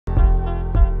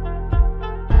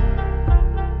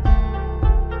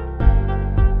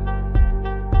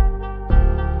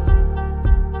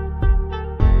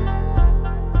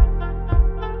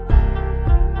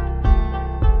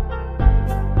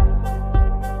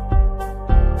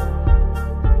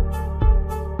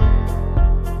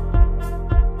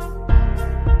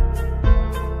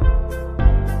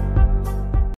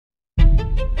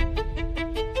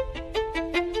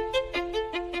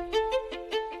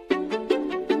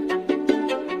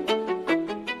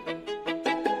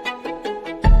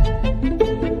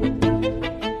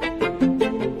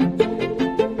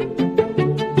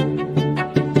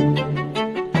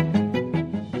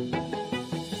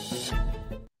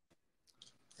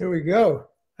Here we go.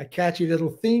 A catchy little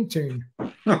theme tune. I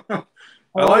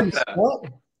like that. Scott?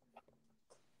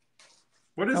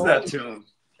 What is that tune?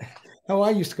 How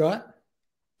are you, Scott?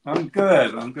 I'm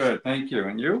good. I'm good. Thank you.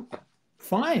 And you?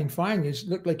 Fine, fine. You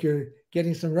look like you're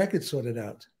getting some records sorted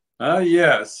out.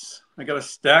 Yes. I got a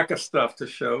stack of stuff to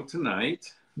show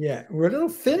tonight. Yeah, we're a little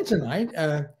thin tonight.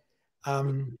 I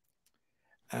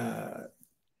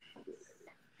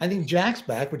think Jack's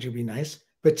back, which would be nice.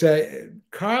 But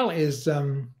Carl is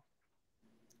in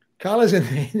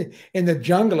the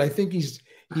jungle. I think he's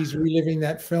reliving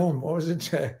that film. What was it?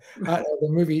 The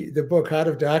movie, the book, Heart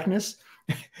of Darkness.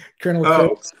 Colonel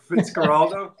Kurtz.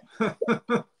 Fitzcarraldo.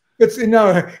 It's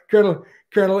no Colonel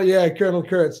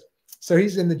Kurtz. So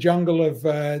he's in the jungle of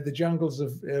the jungles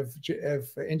of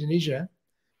Indonesia,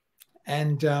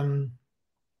 and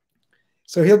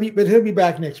so he'll be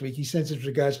back next week. He sends his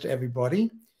regards to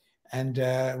everybody, and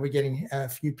we're getting a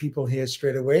few people here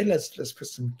straight away. Let's put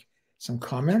some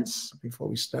comments before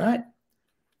we start.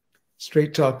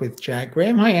 Straight Talk with Jack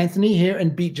Graham. Hi, Anthony here,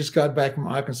 and Beat just got back from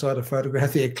Arkansas to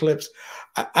photograph the eclipse.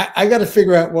 I got to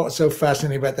figure out what's so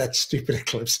fascinating about that stupid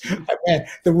eclipse. Man,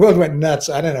 the world went nuts.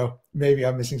 I don't know. Maybe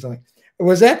I'm missing something. It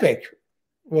was epic.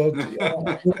 Well,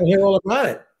 we'll hear all about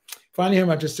it. Finally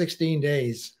home after 16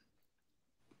 days.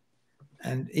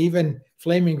 And even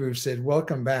Flaming Groove said,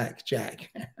 welcome back,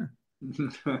 Jack.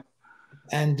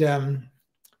 And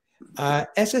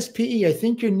SSPE, I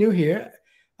think you're new here.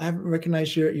 I haven't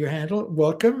recognized your handle.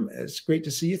 Welcome. It's great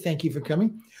to see you. Thank you for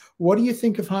coming. What do you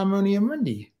think of Harmonia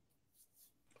Mundi?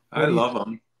 I love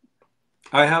them.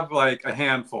 I have like a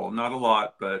handful, not a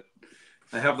lot, but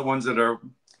I have the ones that are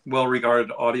well-regarded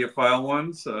audiophile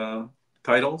ones,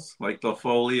 titles like La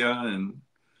Folia and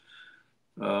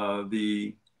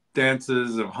the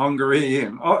Dances of Hungary,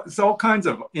 and it's all kinds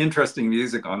of interesting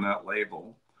music on that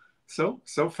label. So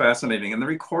fascinating, and the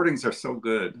recordings are so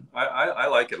good. I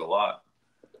like it a lot.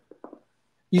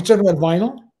 You talking about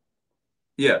vinyl?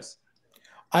 Yes.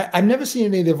 I've never seen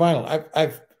any of the vinyl.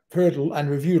 I've heard and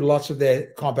reviewed lots of their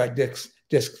compact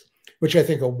discs, which I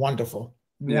think are wonderful.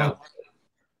 Yeah. Wonderful.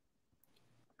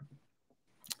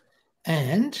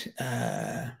 And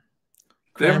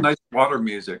they have nice water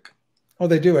music. Oh,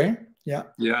 they do, eh? Yeah.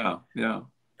 Yeah, yeah.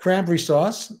 Cranberry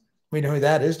Sauce. We know who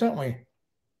that is, don't we?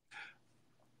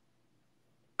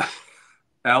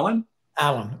 Alan?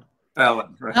 Alan,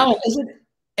 right. Alan, is it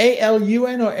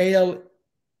ALUN or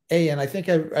ALAN? I think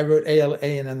I wrote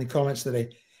ALAN in the comments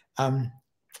today.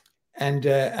 And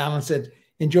Alan said,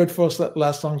 enjoyed False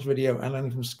Last Song's video. Alan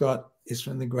from Scott is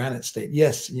from the Granite State.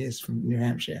 Yes, he is from New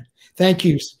Hampshire. Thank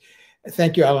you.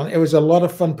 Thank you, Alan. It was a lot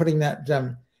of fun putting that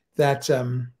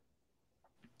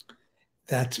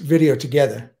video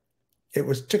together.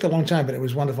 It took a long time, but it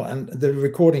was wonderful. And the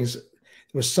recordings, there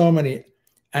were so many.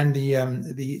 And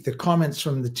the comments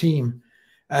from the team,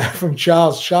 from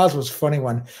Charles. Charles was a funny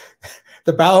one.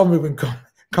 The bowel movement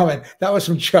comment, that was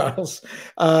from Charles.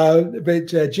 But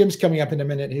Jim's coming up in a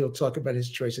minute. He'll talk about his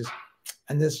choices.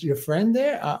 And there's your friend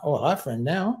there. Our friend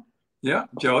now. Yeah,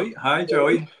 Joey. Hi,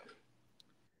 Joey.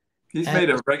 He's made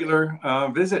a regular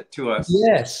visit to us.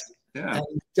 Yes. Yeah. And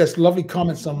just lovely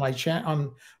comments on my chat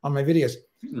on my videos.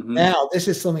 Mm-hmm. Now, this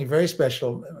is something very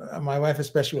special. My wife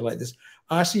especially would like this.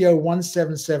 RCO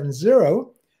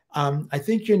 1770. I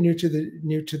think you're new to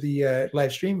the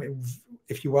live stream.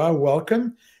 If you are,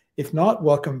 welcome. If not,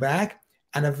 welcome back.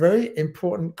 And a very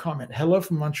important comment. Hello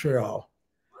from Montreal.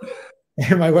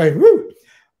 And my wife, woo!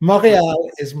 Montreal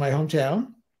is my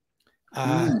hometown.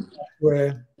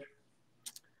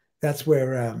 That's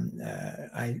where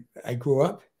I grew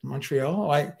up,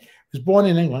 Montreal. I was born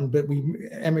in England, but we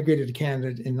emigrated to Canada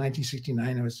in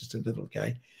 1969. I was just a little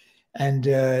guy, and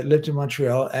lived in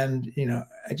Montreal. And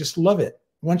I just love it.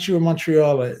 Once you're in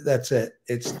Montreal, that's it.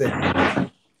 It's there.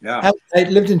 Yeah. I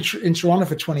lived in Toronto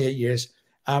for 28 years.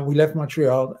 We left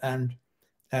Montreal, and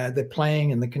the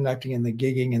playing and the conducting and the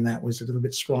gigging, and that was a little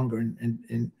bit stronger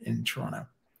in Toronto.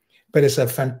 But it's a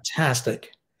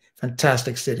fantastic,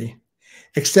 fantastic city.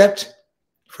 Except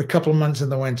for a couple of months in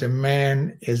the winter.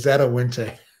 Man, is that a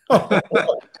winter.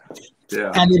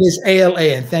 Yeah. And it is ALA,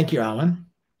 and thank you, Alan.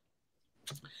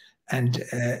 And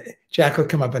Jack will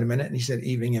come up in a minute, and he said,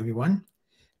 evening, everyone.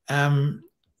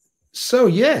 So,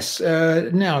 yes,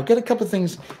 now I've got a couple of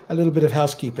things, a little bit of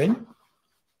housekeeping.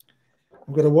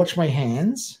 I'm going to watch my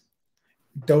hands.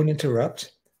 Don't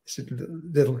interrupt.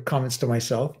 Little comments to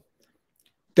myself.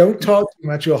 Don't talk too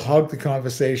much, you'll hog the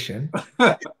conversation.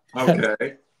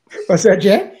 Okay. What's that,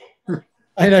 Jen?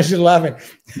 I know she's laughing.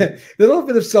 A little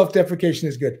bit of self-deprecation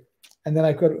is good. And then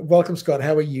I could welcome Scott.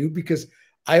 How are you? Because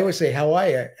I always say, how are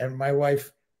you? And my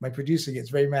wife, my producer, gets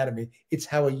very mad at me. It's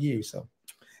how are you? So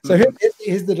So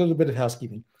here's the little bit of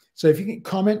housekeeping. So if you can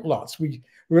comment lots, we're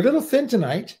a little thin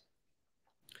tonight.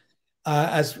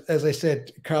 As I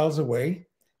said, Carl's away,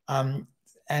 and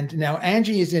now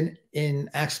Angie is in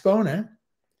Axpona,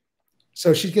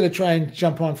 so she's going to try and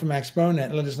jump on from Axpona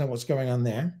and let us know what's going on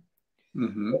there.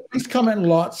 Mm-hmm. Please comment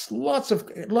lots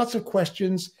of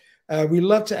questions. We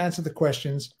love to answer the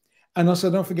questions, and also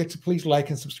don't forget to please like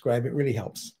and subscribe. It really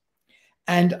helps.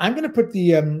 And I'm going to put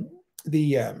the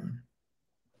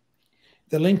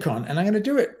link on, and I'm going to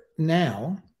do it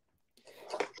now.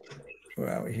 Where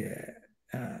are we here?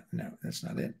 No, that's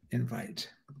not it. Invite.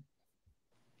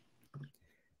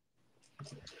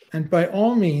 And by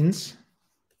all means,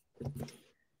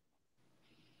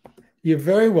 you're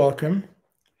very welcome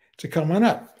to come on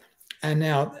up. And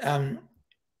now,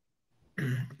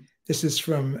 this is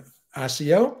from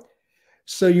RCO.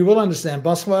 So you will understand.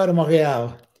 Bonsoir de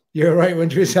Montréal. You're right when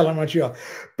you tell Montreal.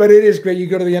 But it is great. You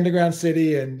go to the underground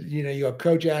city, and you got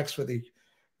Kojaks for the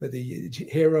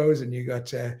heroes, and you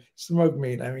got smoked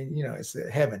meat. I mean, it's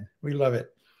heaven. We love it.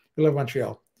 We love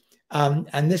Montreal.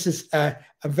 And this is a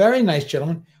very nice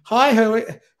gentleman. Hi,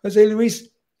 Jose Luis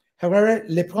Herrera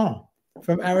Lepron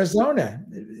from Arizona.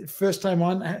 First time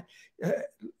on.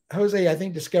 Jose, I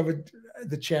think, discovered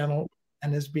the channel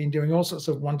and has been doing all sorts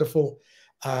of wonderful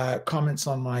comments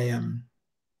on my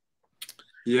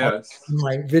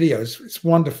my videos. It's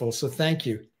wonderful. So thank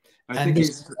you. I think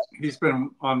he's been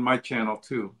on my channel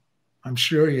too. I'm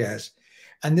sure he has.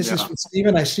 And this is from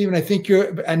Stephen. Stephen, I think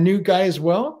you're a new guy as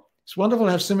well. It's wonderful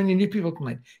to have so many new people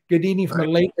tonight. Good evening from the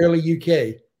late early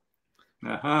UK.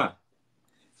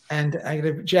 And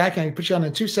Jack, I can put you on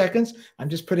in 2 seconds. I'm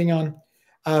just putting on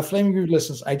Flaming Groove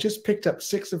listeners. I just picked up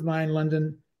 6 of 9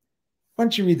 London. Why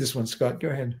don't you read this one, Scott? Go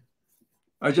ahead.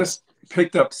 I just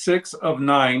picked up 6 of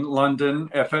 9 London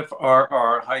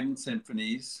FFRR Haydn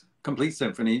Symphonies, complete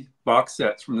symphony box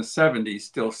sets from the 70s,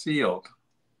 still sealed.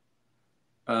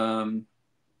 $5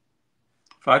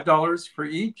 for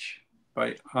each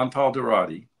by Antal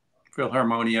Dorati,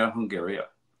 Philharmonia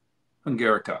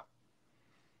Hungarica.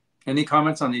 Any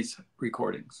comments on these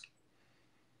recordings?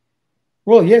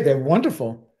 Well, yeah, they're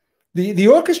wonderful. The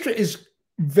orchestra is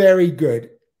very good,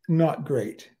 not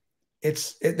great.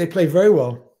 They play very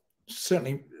well.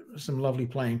 Certainly some lovely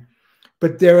playing.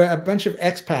 But there are a bunch of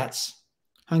expats,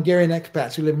 Hungarian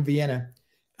expats who live in Vienna,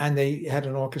 and they had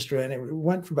an orchestra, and it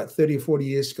went for about 30 or 40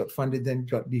 years, got funded, then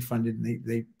got defunded, and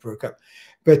they broke up.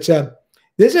 But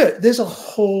there's a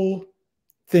whole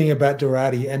thing about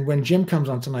Dorati, and when Jim comes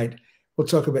on tonight, we'll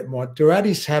talk a bit more.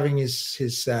 Dorati's having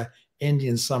his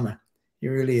Indian summer. He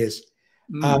really is.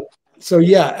 So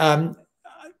yeah,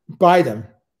 buy them.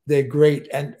 They're great.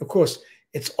 And of course,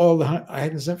 it's all the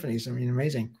Haydn symphonies. I mean,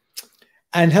 amazing.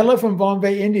 And hello from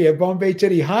Bombay, India. Bombay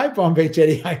Teddy. Hi, Bombay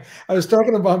Teddy. I was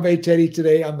talking to Bombay Teddy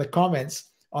today on the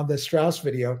comments on the Strauss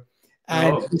video.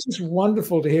 And it's just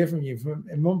wonderful to hear from you from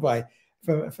Mumbai,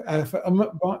 from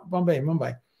Bombay,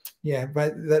 Mumbai. Yeah, by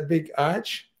that big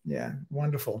arch. Yeah,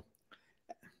 wonderful.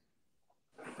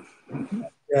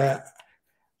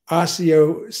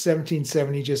 RCO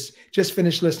 1770 just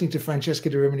finished listening to Francesca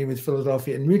de Rimini with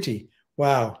Philadelphia and Muti.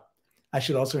 Wow. I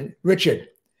should also Richard.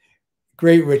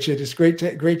 Great, Richard. It's great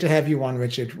to have you on,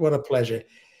 Richard. What a pleasure.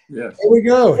 Yes. Here we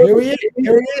go. Here he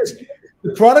is.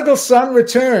 The prodigal son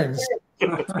returns.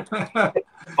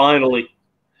 Finally.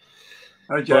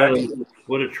 Hi, Jack.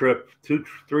 What a trip.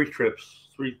 Three trips.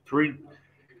 Three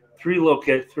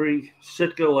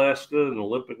Sitka, Alaska, and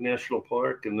Olympic National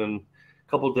Park, and then a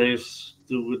couple days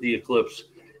with the eclipse.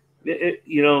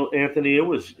 Anthony, it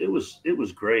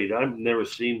was great. I've never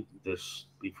seen this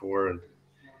before, and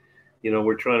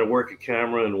we're trying to work a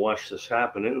camera and watch this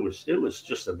happen. It was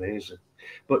just amazing.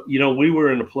 But we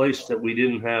were in a place that we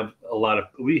didn't have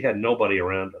we had nobody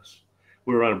around us.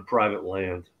 We were on private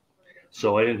land,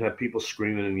 so I didn't have people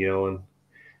screaming and yelling,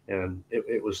 and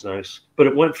it was nice. But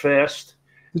it went fast.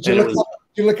 Did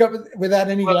you look up without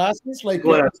any glasses?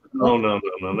 No,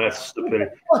 that's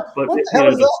stupidity. But what the hell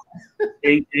is that?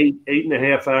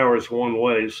 8.5 hours one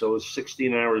way, so it's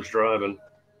 16 hours driving.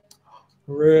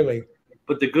 Really?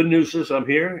 But the good news is I'm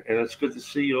here, and it's good to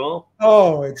see you all.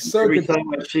 Oh, it's so Every good.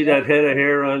 time I see that head of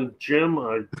hair on Jim,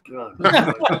 why do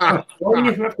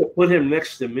you have to put him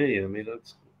next to me? I mean,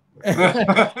 that's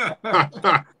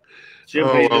Jim.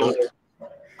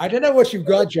 I don't know what you've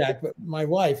got, Jack, but my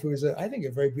wife, who is I think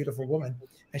a very beautiful woman,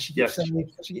 and she keeps sending me.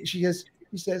 She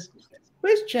says,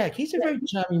 "Where's Jack? He's a very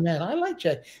charming man. I like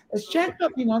Jack. Has Jack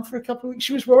not been on for a couple of weeks?"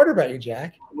 She was worried about you,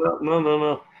 Jack. Well,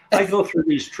 no. I go through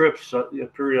these trips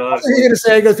periodically. You're going to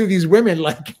say I go through these women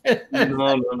like.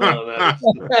 No.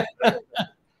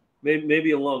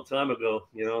 Maybe a long time ago,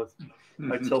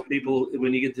 I tell people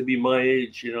when you get to be my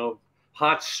age, you know,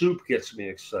 hot soup gets me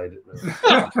excited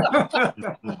now.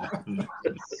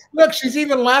 Look, she's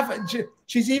even laughing.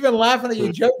 She's even laughing at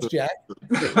your jokes, Jack.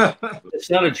 It's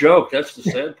not a joke. That's the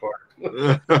sad part.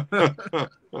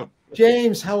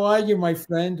 James, how are you, my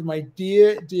friend? My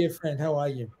dear, dear friend, how are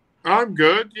you? I'm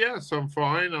good. Yes, I'm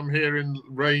fine. I'm here in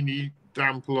rainy,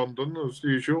 damp London as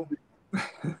usual.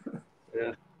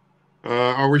 Yeah.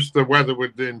 I wish the weather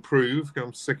would improve.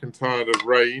 I'm sick and tired of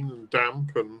rain and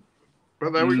damp,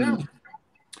 but there we go.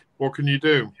 What can you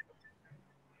do?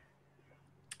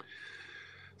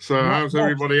 So, how's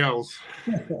everybody else?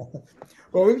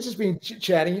 Well, we've just been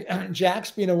chatting. Jack's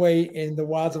been away in the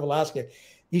wilds of Alaska.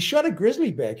 He shot a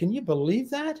grizzly bear. Can you believe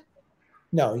that?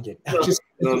 No, he didn't.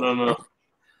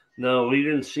 No, we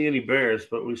didn't see any bears,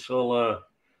 but we saw a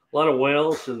lot of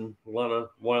whales and a lot of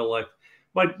wildlife.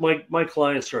 My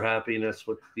clients are happy, and that's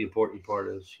what the important part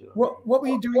is. You know. What were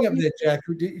you doing up there, Jack?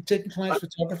 Were you taking clients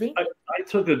photography? I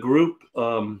took a group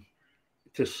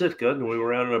to Sitka, and we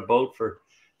were out on a boat for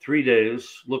 3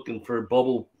 days looking for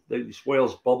these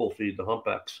whales bubble feed the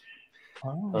humpbacks,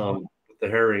 the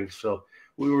herring. So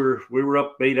we were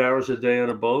up 8 hours a day on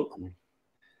a boat. And,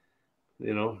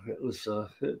 you know, it was.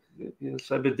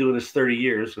 I've been doing this 30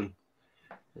 years, and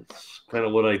it's kind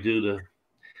of what I do to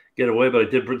get away. But I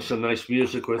did bring some nice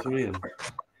music with me, and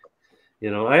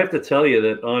you know, I have to tell you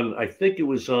that I think it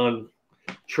was on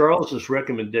Charles's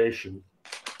recommendation,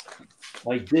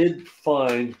 I did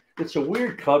find it's a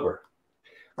weird cover.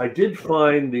 I did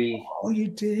find the you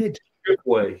did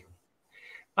way.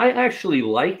 I actually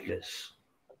like this.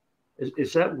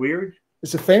 Is that weird?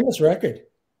 It's a famous record.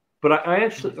 But I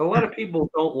actually, a lot of people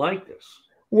don't like this.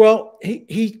 Well, I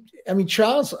mean,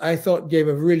 Charles, I thought gave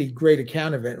a really great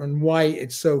account of it and why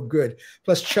it's so good.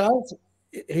 Plus, Charles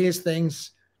hears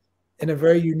things in a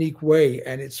very unique way,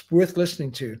 and it's worth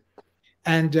listening to.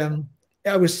 And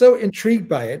I was so intrigued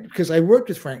by it because I worked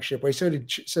with Frank Shipway,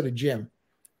 so did Jim.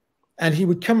 And he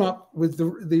would come up with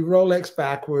the Rolex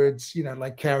backwards, you know,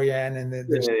 like Carrie Ann and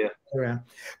around.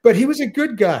 But he was a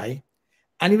good guy,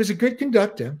 and he was a good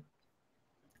conductor.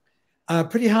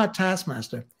 Pretty hard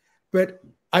taskmaster, but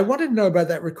I wanted to know about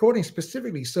that recording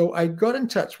specifically. So I got in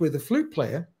touch with a flute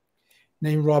player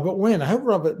named Robert Wynn. I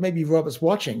hope maybe Robert's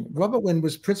watching. Robert Wynn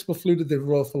was principal flute of the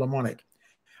Royal Philharmonic,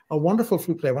 a wonderful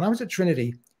flute player. When I was at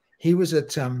Trinity, he was at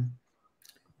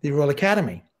the Royal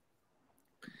Academy.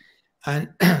 And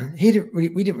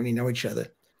we didn't really know each other,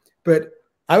 but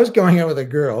I was going out with a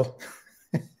girl.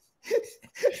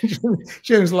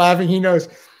 She was laughing, he knows.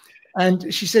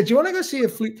 And she said, "Do you want to go see a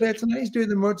flute player tonight? He's doing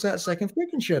the Mozart Second Flute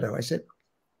Concerto." I said,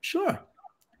 "Sure."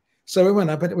 So we went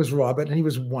up, and it was Robert, and he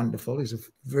was wonderful. He's a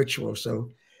virtuoso.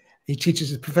 He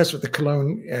teaches, a professor at the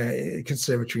Cologne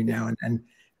Conservatory now, and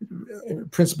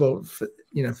principal for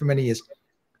many years.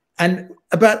 And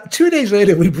about 2 days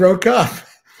later, we broke up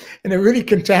in a really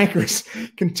contentious.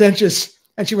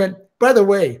 And she went, "By the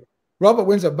way, Robert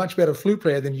Wynn's a much better flute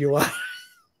player than you are."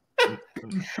 I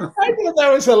thought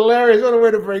that was hilarious. What a way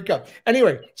to break up.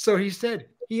 Anyway, so he said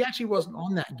he actually wasn't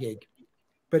on that gig,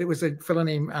 but it was a fellow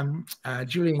named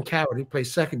Julian Coward who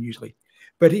plays second usually.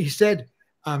 But he said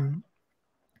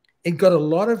it got a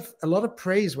lot of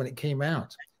praise when it came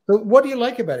out. So what do you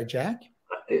like about it, Jack?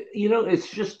 You know, it's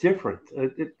just different.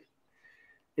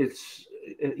 It's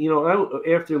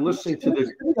after listening to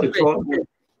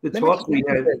the talk we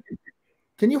had.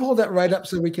 Can you hold that right up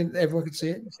so everyone can see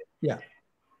it? Yeah.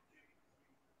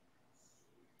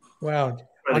 Wow.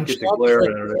 That's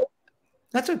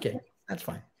okay. That's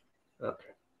fine. Okay.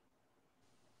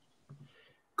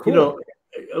 Cool. You know,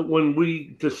 when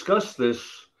we discussed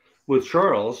this with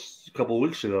Charles a couple of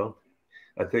weeks ago,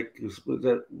 I think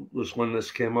that was when this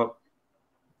came up.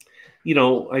 You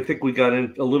know, I think we got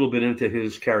in a little bit into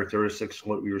his characteristics,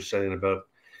 what we were saying about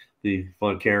the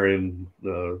Von Karajan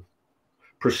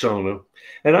persona.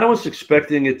 And I was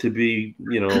expecting it to be,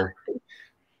 you know,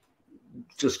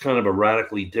 just kind of a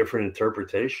radically different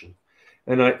interpretation.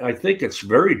 And I think it's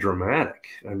very dramatic.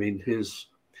 I mean, it's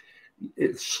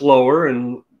slower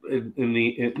and but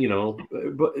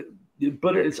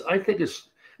I think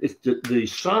the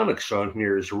sonics on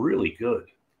here is really good.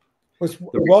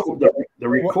 The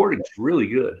recording's really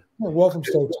good. Welcome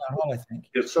to Town Hall, I think.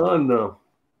 It's on,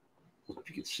 if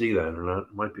you can see that or not,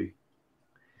 it might be.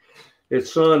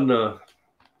 It's on.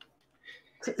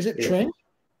 Is it Tring?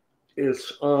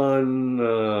 It's on,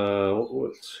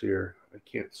 what's here? I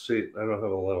can't see it. I don't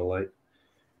have a lot of light.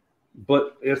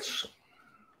 But it's,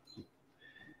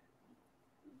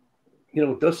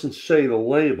 it doesn't say the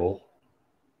label.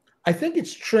 I think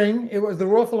it's Tring. It was the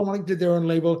Royal Philharmonic did their own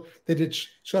label. They did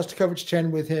Shostakovich 10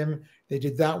 with him. They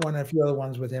did that one and a few other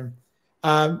ones with him.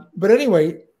 But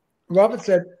anyway, Robert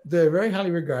said they're very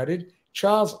highly regarded.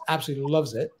 Charles absolutely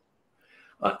loves it.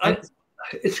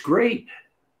 It's great.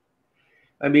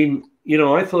 I mean, you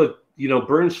know, I thought, you know,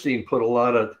 Bernstein put a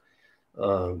lot of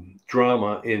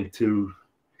drama into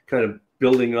kind of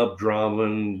building up drama,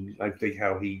 and I think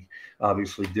how he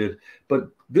obviously did. But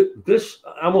this,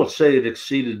 I won't say it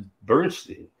exceeded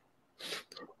Bernstein,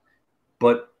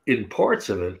 but in parts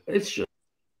of it, it's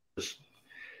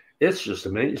just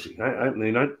amazing. I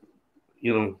mean,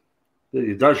 you know,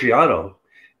 the Adagiato,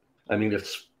 I mean,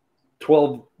 it's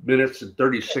 12 minutes and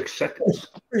 36 seconds.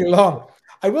 Pretty long.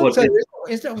 I will tell you,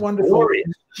 isn't it wonderful? Glorious.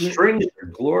 Strings are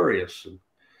glorious.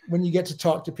 When you get to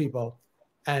talk to people,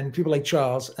 and people like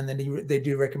Charles, and then they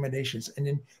do recommendations, and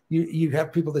then you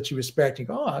have people that you respect. You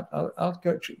go, oh, I'll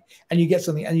go, and you get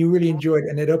something, and you really enjoy it,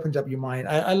 and it opens up your mind.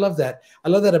 I love that. I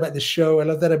love that about the show. I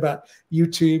love that about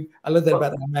YouTube. I love that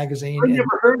about the magazine. I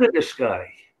never heard of this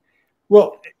guy.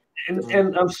 Well,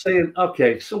 and I'm saying,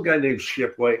 okay, some guy named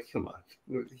Shipway. Come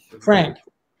on, Frank.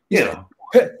 Yeah,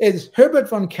 it's Herbert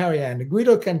von Karajan,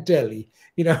 Guido Cantelli,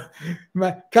 you know,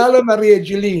 Carlo Maria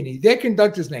Giulini. They're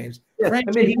conductors' names. Yeah, Frank,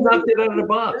 I mean, he knocked it out of the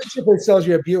box. Shipway sells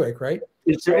you a Buick, right?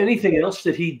 Is there anything else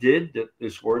that he did that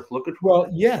is worth looking for? Well,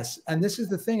 yes, and this is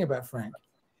the thing about Frank.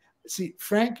 See,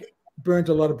 Frank burned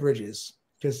a lot of bridges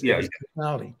because of his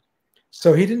personality.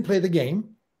 So he didn't play the game,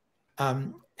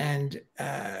 and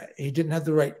he didn't have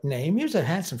the right name. He was a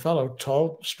handsome fellow,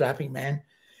 tall, strapping man,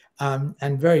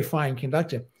 and very fine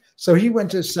conductor. So he went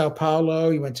to Sao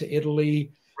Paulo. He went to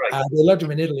Italy. Right. They loved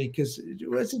him in Italy because,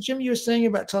 was it Jim you were saying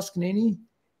about Toscanini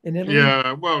in Italy?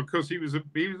 Yeah, well, because he was a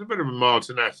bit of a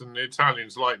martinet, and the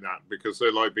Italians like that because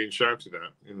they like being shouted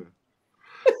at. You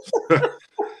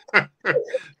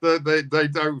know, they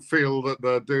don't feel that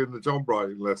they're doing the job right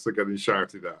unless they're getting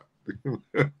shouted at.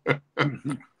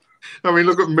 I mean,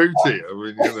 look at Muti. I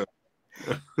mean, you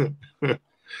know.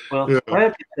 Well, yeah. I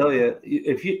have to tell you,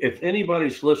 if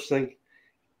anybody's listening,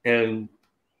 and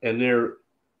they're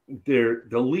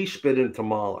the least bit into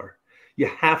Mahler, you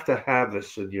have to have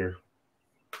this in your.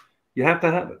 You have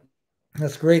to have it.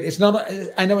 That's great. It's not.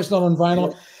 I know it's not on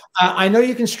vinyl. I know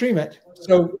you can stream it.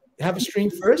 So have a stream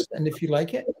first, and if you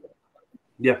like it.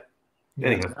 Yeah.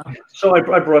 Anyhow, so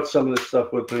I brought some of this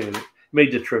stuff with me and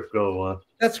made the trip go on.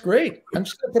 That's great. I'm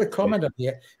just going to put a comment up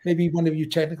here. Maybe one of you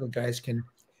technical guys can.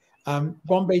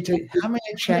 Bombay, how may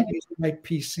I chat using my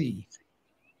PC?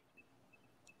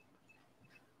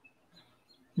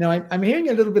 Now, I'm hearing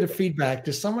a little bit of feedback.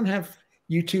 Does someone have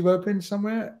YouTube open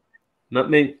somewhere? Not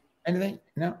me. Anything?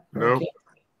 No? No. Okay.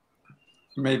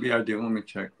 Maybe I do. Let me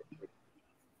check.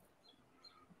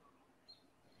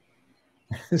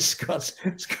 Scott's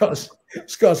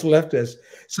left us.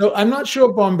 So I'm not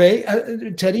sure,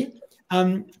 Bombay, Teddy.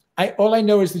 All I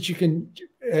know is that you can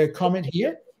comment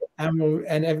here,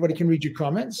 and everybody can read your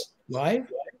comments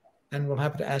live, and we'll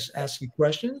have to ask you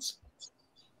questions.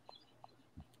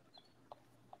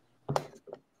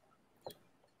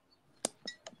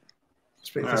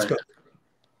 Right.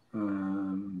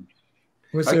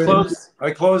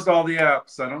 I closed all the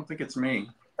apps. I don't think it's me.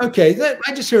 Okay,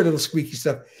 I just heard a little squeaky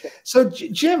stuff. So,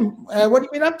 Jim, what have you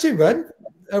been up to, bud,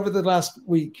 over the last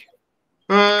week?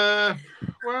 Well,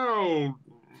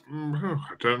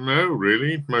 I don't know,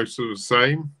 really. Most of the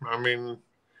same. I mean,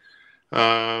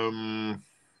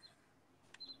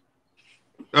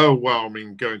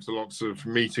 going to lots of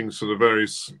meetings for the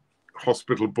various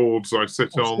hospital boards I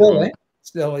sit on.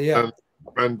 Still, yeah.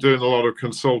 And doing a lot of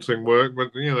consulting work,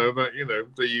 but the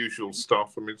usual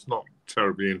stuff. I mean, it's not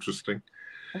terribly interesting.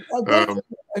 I've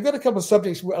got a couple of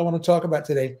subjects I want to talk about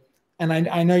today, and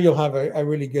I know you'll have a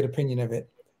really good opinion of it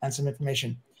and some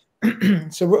information.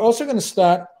 So we're also going to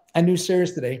start a new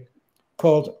series today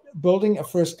called Building a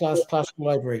First-Class Classical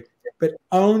Library, but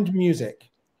owned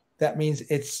music. That means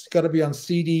it's got to be on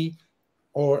CD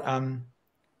or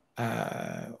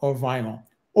vinyl.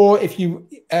 Or if you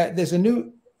there's a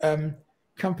new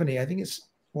company, I think it's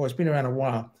been around a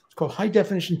while. It's called High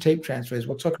Definition Tape Transfers.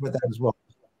 We'll talk about that as well.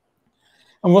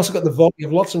 And we've also got the vault. We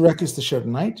have lots of records to show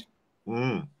tonight.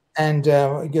 And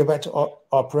we go back to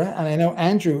opera. And I know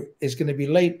Andrew is going to be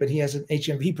late, but he has an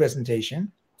HMV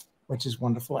presentation, which is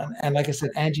wonderful. And like I said,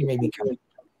 Angie may be coming.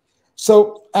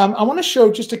 So I want to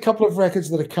show just a couple of records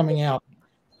that are coming out,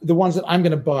 the ones that I'm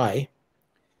going to buy,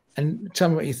 and tell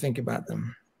me what you think about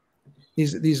them.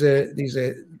 These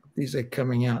are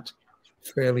coming out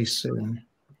fairly soon.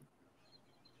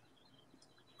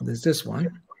 There's this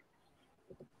one.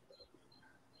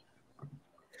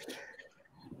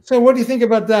 So what do you think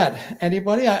about that?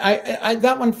 Anybody? I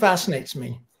that one fascinates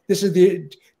me. This is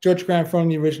the George Grammophone,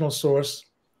 the original source.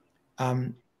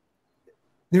 The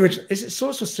original, is it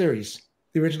source or series?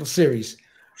 The original series.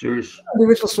 Series. The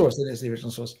original source. It is the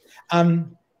original source.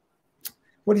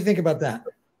 What do you think about that?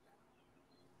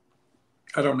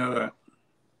 I don't know that.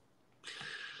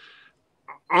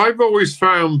 I've always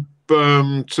found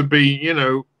to be, you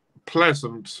know,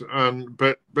 pleasant,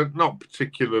 but not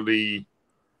particularly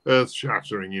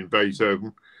earth-shattering in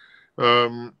Beethoven.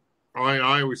 I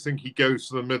always think he goes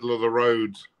to the middle of the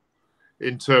road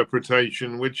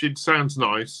interpretation, which it sounds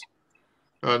nice,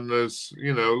 and there's,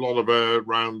 you know, a lot of air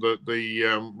around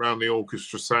the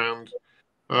orchestra sound.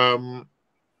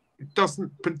 It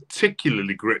doesn't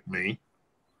particularly grip me,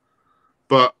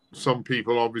 but some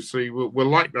people obviously will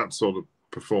like that sort of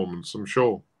performance, I'm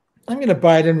sure. I'm going to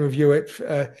buy it and review it.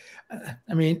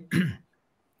 I mean,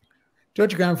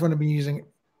 Deutsche Grammophon have been using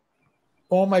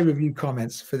all my review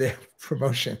comments for their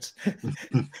promotions.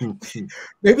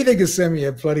 Maybe they could send me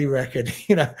a bloody record,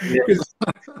 you know. Yeah.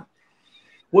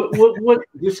 What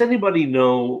does anybody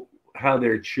know how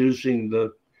they're choosing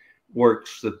the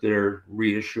works that they're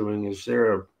reissuing? Is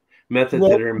there a method to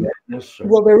their madness?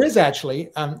 Well, there is actually,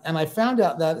 and I found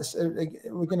out that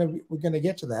we're gonna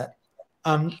get to that.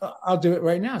 I'll do it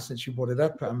right now since you brought it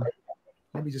up.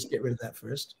 Let me just get rid of that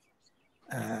first,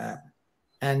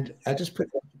 and I just put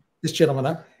this gentleman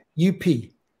up. UP,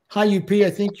 hi UP. I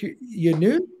think you're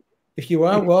new. If you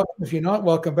are, welcome. If you're not,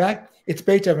 welcome back. It's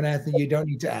Beethoven, Anthony. You don't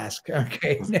need to ask.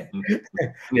 Okay, yeah.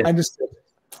 Understood.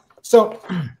 So,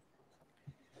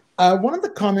 one of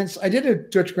the comments I did a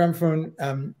Deutsche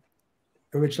Grammophon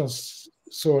original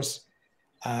source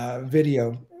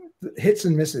video, hits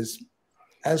and misses,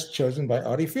 as chosen by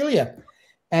Audiophilia,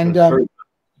 and very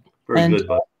good.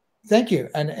 Thank you.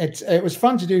 And it was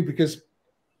fun to do because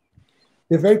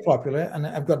they're very popular, and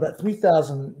I've got about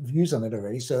 3,000 views on it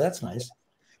already, so that's nice.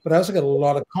 But I also got a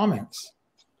lot of comments,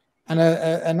 and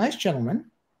a nice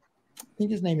gentleman, I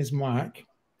think his name is Mark.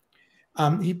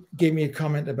 He gave me a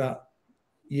comment about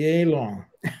yay long.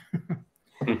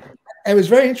 It was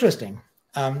very interesting.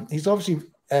 He's obviously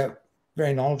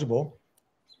very knowledgeable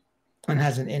and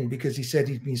has an in, because he said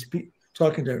he's been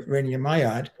talking to Rainier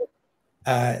Maillard,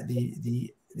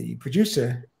 the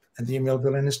producer at the Emile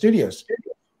Berliner Studios.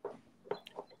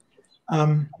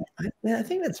 I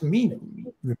think that's me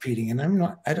repeating, and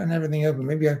I don't have anything open.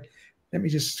 Maybe let me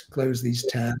just close these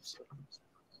tabs.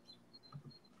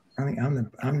 I think I'm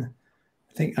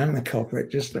the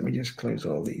culprit. Let me just close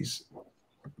all these.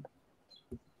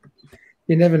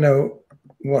 You never know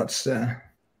what's.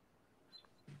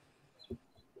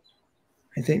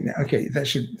 I think okay, that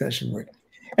should work.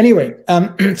 Anyway,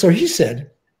 so he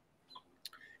said,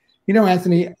 you know,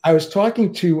 Anthony, I was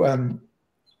talking to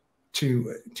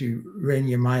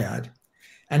Rainier Maillard,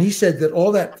 and he said that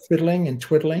all that fiddling and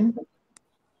twiddling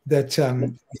that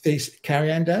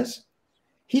Karajan does,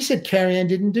 he said Karajan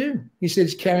didn't do. He said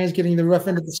Karajan's getting the rough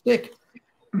end of the stick.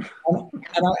 And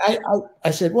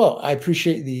I said, well, I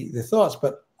appreciate the thoughts,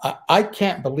 but I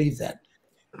can't believe that.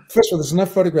 First of all, there's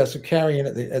enough photographs of Karajan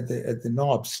at the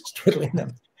knobs twiddling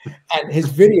them, and his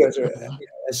videos are,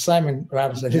 as Simon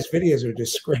Rattle said, his videos are a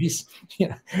disgrace. You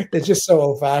know, they're just so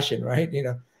old-fashioned, right? You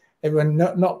know, everyone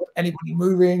not anybody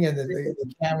moving, and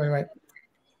the camera, right?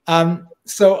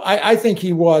 So I think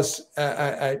he was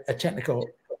a technical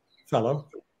fellow,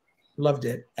 loved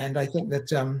it, and I think that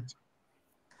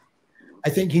I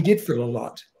think he did fiddle a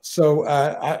lot. So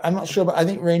I'm not sure, but I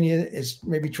think Rainier is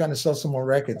maybe trying to sell some more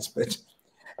records.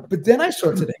 But then I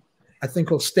saw today a thing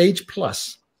called Stage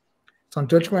Plus. It's on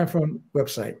Deutsche Grammophon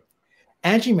website.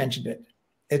 Angie mentioned it.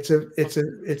 It's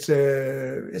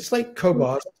like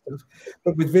Cobalt stuff,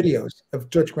 but with videos of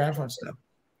Deutsche Grammophon stuff.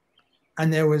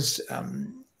 And there was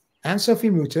Anne-Sophie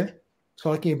Mutter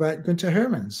talking about Günther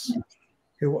Hermanns,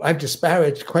 who I've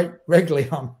disparaged quite regularly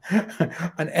on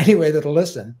any way that'll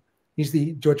listen. He's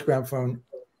the Deutsche Grammophon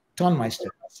Tonmeister,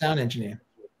 sound engineer.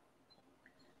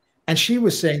 And she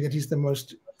was saying that he's the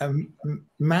most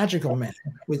magical man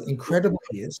with incredible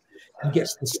ears and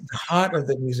gets the heart of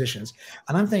the musicians.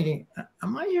 And I'm thinking,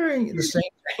 am I hearing the same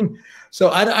thing?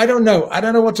 So I don't know. I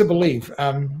don't know what to believe.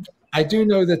 I do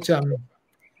know that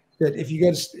that if you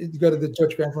go to the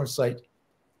Deutsche Grammophon site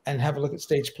and have a look at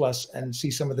Stage Plus and see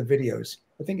some of the videos,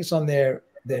 I think it's on their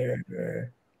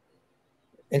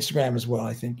Instagram as well,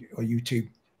 I think, or YouTube.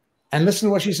 And listen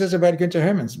to what she says about Günther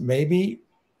Hermanns. Maybe.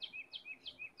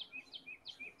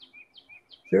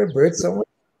 Is there a bird somewhere?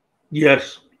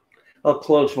 Yes. I'll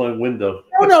close my window.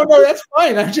 No, that's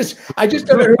fine. I just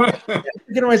don't know. I'm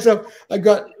thinking to myself, I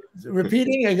got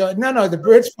repeating. I go, no, the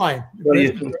bird's fine.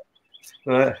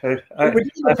 I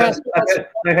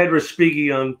had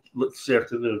Respighi on this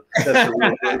afternoon.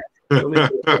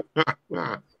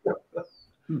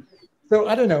 So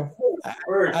I don't know.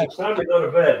 Birds, it's time to go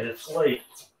to bed. It's late.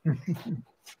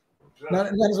 not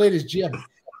as late as Jim.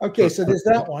 Okay, so there's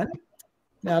that one.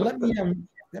 Now let me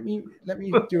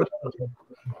do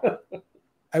it.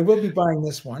 I will be buying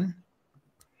this one.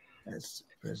 Let's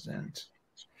present.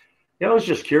 Yeah, I was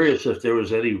just curious if there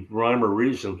was any rhyme or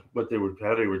reason how they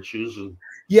were choosing.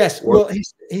 Yes, well,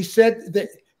 he said that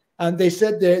they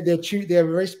said they have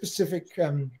a very specific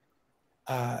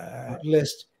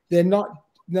list. They're not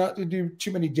to do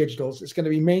too many digitals. It's going to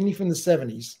be mainly from the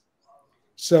 70s.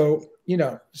 So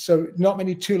so not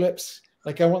many tulips.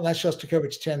 Like I want that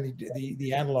Shostakovich 10,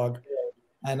 the analog,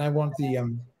 and I want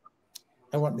the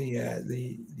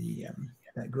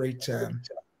that great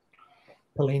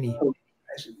Polini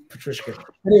Petrushka.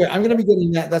 Anyway, I'm going to be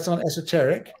getting that. That's on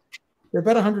Esoteric. They're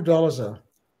about $100 though.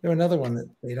 They're another one that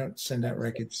they don't send out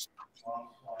records.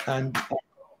 And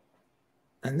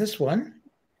this one.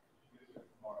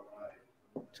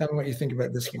 Tell me what you think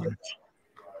about this one.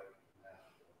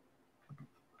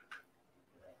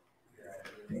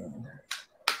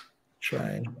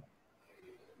 Try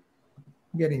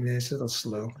getting this a little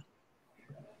slow.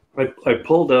 I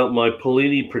pulled out my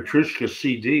Polini Petrushka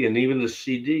CD, and even the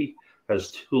CD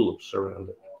has tulips around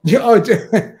it. Yeah, and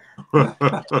what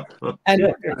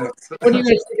do you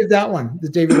guys think of that one, the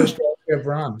David Ostrowski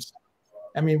Brahms?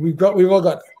 I mean, we've all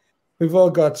got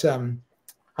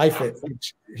Heifetz,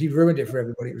 which he ruined it for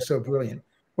everybody. It was so brilliant.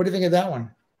 What do you think of that one,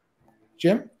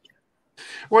 Jim?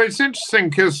 Well, it's interesting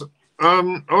because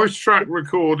Oistrakh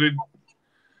recorded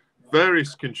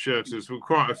various concertos with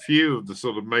quite a few of the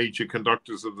sort of major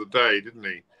conductors of the day, didn't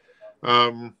he?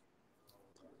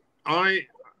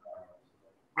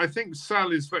 I think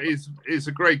Sal is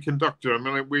a great conductor. I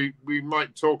mean, we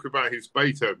might talk about his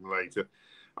Beethoven later.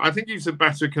 I think he's a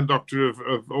better conductor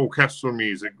of orchestral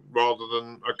music rather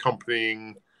than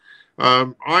accompanying.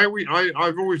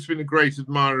 I've always been a great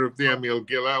admirer of the Emil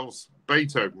Gilels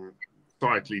Beethoven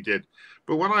title he did.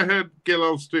 But when I heard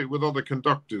Gilels do it with other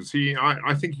conductors,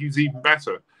 I think he's even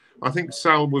better. I think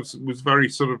Sal was very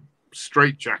sort of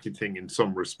straitjacketing in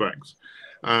some respects,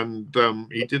 and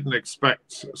he didn't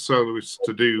expect soloists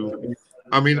to do.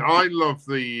 I mean, I love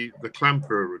the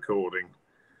Klemperer recording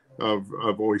of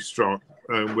Oistrakh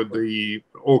with the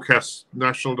Orchestre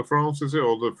National de France, is it,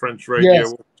 or the French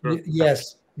Radio?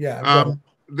 Yes. Yeah.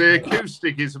 The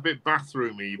acoustic is a bit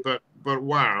bathroomy, but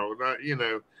wow, that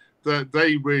that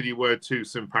they really were two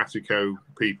simpatico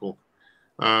people.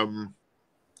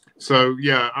 So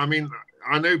yeah, I mean,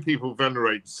 I know people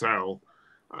venerate Sal,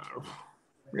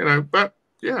 but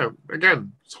yeah,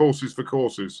 again, it's horses for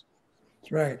courses.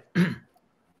 That's right.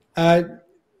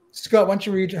 Scott, why don't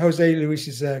you read Jose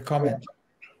Luis's comment?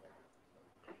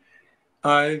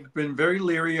 I've been very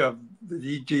leery of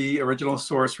the DG original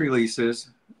source releases.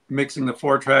 Mixing the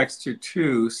 4 tracks to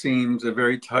 2 seems a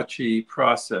very touchy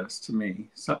process to me.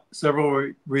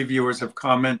 Several reviewers have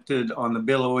commented on the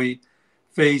billowy,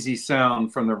 phasey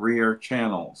sound from the rear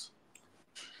channels.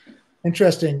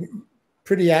 Interesting.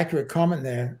 Pretty accurate comment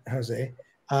there, Jose.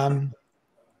 I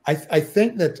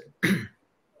think that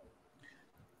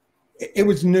it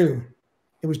was new.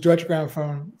 It was Deutsche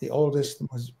Grammophon, the oldest,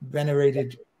 most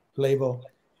venerated label.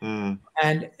 And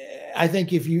I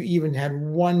think if you even had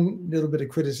one little bit of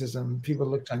criticism, people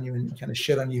looked on you and kind of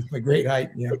shit on you from a great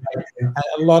height. And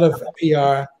a lot of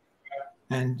PR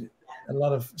and a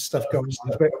lot of stuff going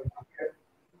on. But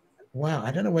wow, I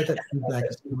don't know where that feedback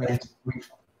is coming.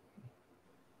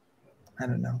 I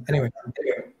don't know. Anyway,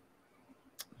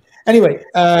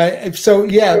 so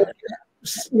yeah,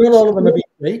 not all of them have been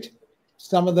great.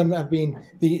 Some of them have been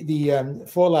the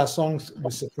 4 last songs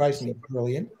was surprisingly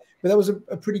brilliant. But that was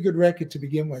a pretty good record to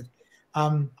begin with.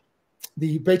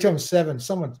 The Beethoven 7,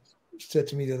 someone said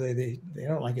to me that they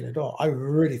don't like it at all. I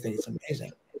really think it's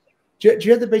amazing. Do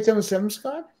you have the Beethoven 7,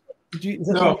 Scott?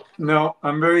 No,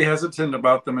 I'm very hesitant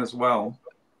about them as well.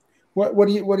 What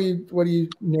do you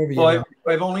nervy about?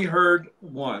 I've only heard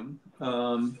one,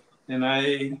 and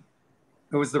it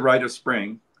was The Rite of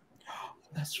Spring.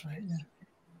 That's right.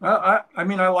 Yeah. I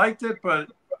mean, I liked it,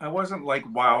 but I wasn't like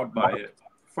wowed by it.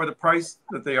 For the price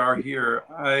that they are here,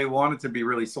 I wanted to be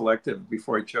really selective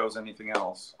before I chose anything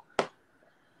else.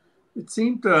 It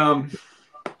seemed, I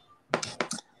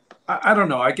don't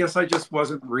know, I guess I just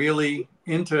wasn't really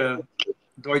into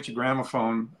Deutsche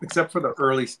Grammophon, except for the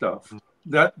early stuff.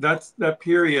 That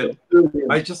period,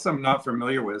 I just am not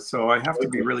familiar with, so I have to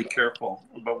be really careful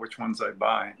about which ones I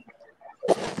buy.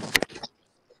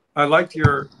 I liked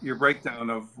your breakdown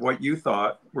of what you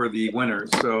thought were the winners,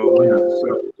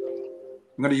 so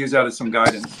I'm going to use that as some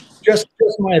guidance. Just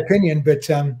my opinion, but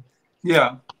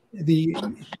yeah.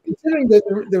 Considering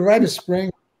the Rite of Spring,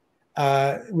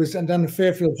 It was done in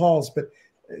Fairfield Halls, but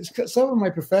some of my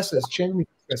professors, chamber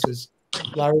professors,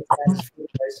 Larry Francis,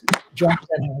 John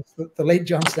Stenhouse, the late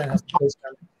John Stenhouse,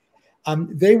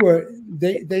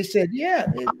 they said, yeah,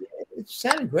 it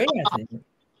sounded great, Anthony.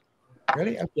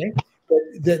 Really? Okay.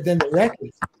 But then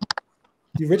the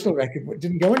original record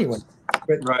didn't go anywhere.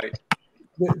 But right.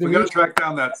 We got to track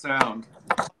down that sound.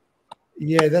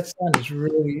 Yeah, that sound is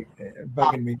really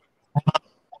bugging me.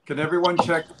 Can everyone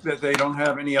check that they don't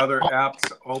have any other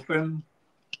apps open?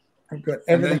 I've got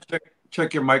everything. And then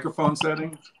check your microphone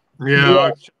settings.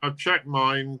 Yeah. I've checked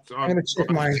mine. I'm going to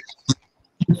check mine.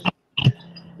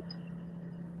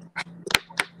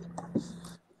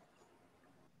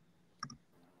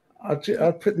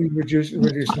 I'll put the reduce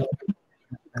note.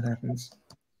 That happens.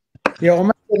 Yeah, all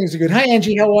my settings are good. Hi,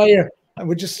 Angie. How are you?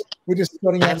 We're just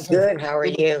starting out. I'm good. How are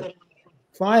you?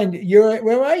 Fine.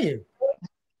 Where are you?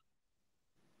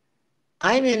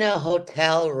 I'm in a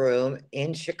hotel room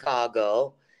in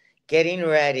Chicago, getting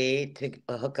ready to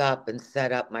hook up and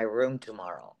set up my room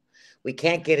tomorrow. We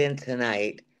can't get in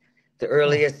tonight. The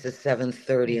earliest is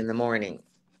 7:30 in the morning.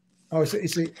 Oh, so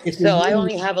I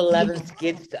only have 11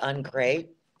 skids to uncrate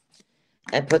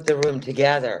and put the room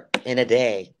together in a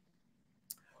day.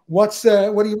 What's in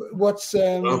the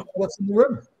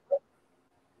room?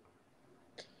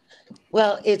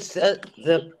 Well, it's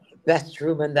the best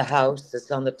room in the house.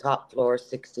 It's on the top floor,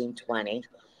 1620.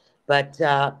 But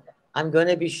I'm going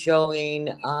to be showing.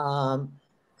 Are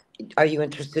you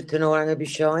interested to know what I'm going to be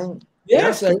showing?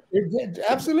 Yes,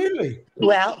 absolutely.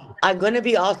 Well, I'm going to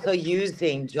be also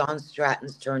using John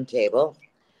Stratton's turntable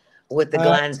with the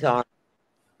glands on.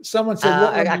 Someone said,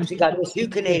 I actually got 2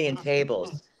 Canadian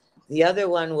tables. The other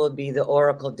one will be the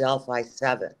Oracle Delphi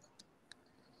 7.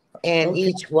 And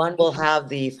each one will have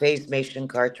the Phase Mation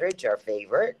cartridge, our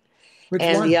favorite. Which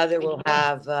and one? The other will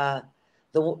have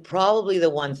probably the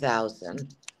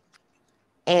 1000.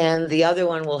 And the other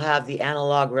one will have the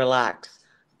Analog Relax.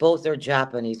 Both are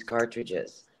Japanese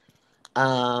cartridges.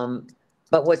 But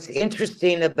what's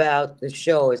interesting about the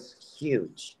show is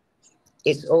huge.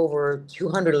 It's over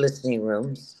 200 listening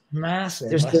rooms. Massive.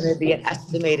 There's going to be an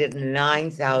estimated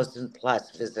 9,000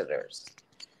 plus visitors.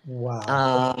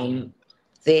 Wow.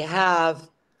 They have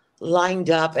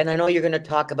lined up, and I know you're going to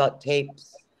talk about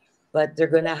tapes, but they're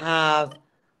going to have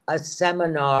a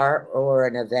seminar or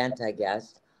an event, I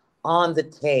guess, on the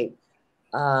tape,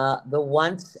 the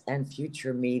Once and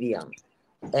Future Medium.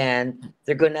 And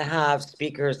they're going to have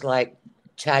speakers like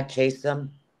Chad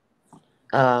Chatham,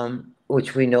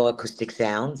 which we know acoustic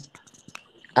sounds,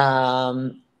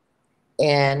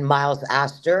 and Miles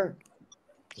Astor.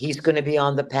 He's going to be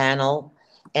on the panel.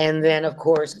 And then, of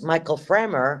course, Michael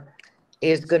Fremer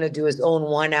is going to do his own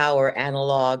 1-hour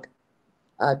analog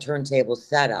turntable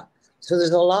setup. So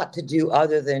there's a lot to do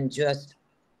other than just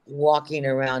walking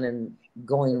around and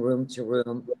going room to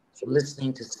room,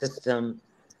 listening to system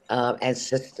and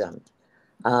system.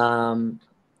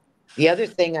 The other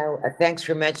thing, thanks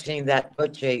for mentioning that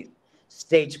Deutsche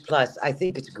Stage Plus. I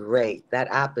think it's great. That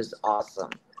app is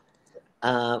awesome.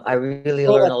 I really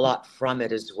learn a lot from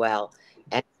it as well.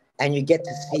 And you get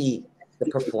to see the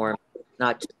performance,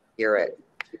 not just hear it.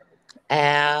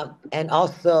 And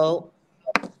also,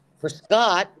 for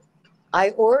Scott,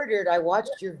 I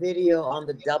watched your video on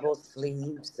the double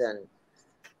sleeves and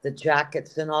the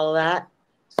jackets and all that.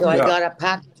 So I got a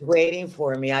package waiting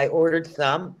for me. I ordered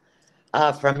some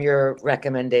from your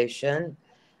recommendation,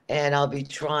 and I'll be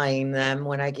trying them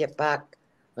when I get back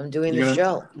from doing the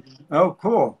show. Oh,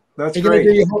 cool. That's You're great. going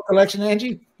to do your whole collection,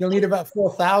 Angie? You'll need about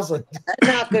 4,000. I'm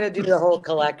not going to do the whole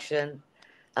collection.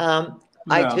 I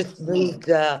just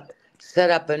moved, set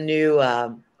up a new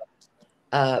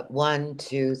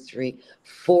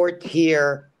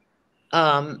 4-tier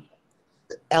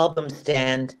album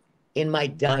stand in my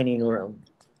dining room.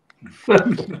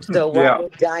 So while we're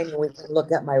dining, we can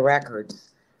look at my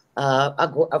records.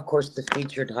 Of course, the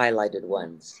featured highlighted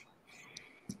ones.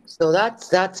 So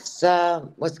that's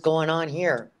what's going on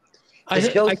here. The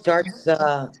show starts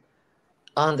on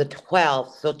the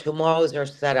 12th, so tomorrow's our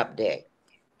setup day.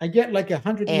 I get like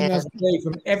 100 emails a day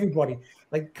from everybody.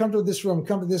 Like, come to this room,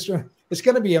 come to this room. It's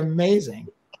going to be amazing.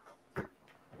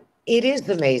 It is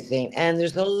amazing, and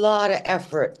there's a lot of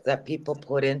effort that people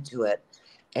put into it.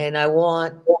 And I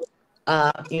want,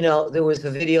 there was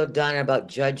a video done about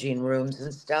judging rooms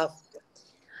and stuff.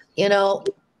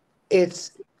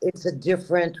 It's a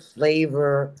different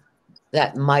flavor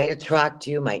that might attract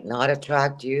you, might not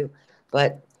attract you,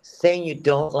 but saying you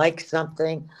don't like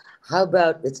something, how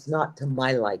about it's not to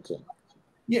my liking?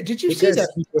 Yeah, did you see that?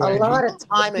 A lot of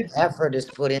time and effort is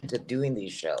put into doing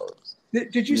these shows.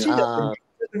 Did you see that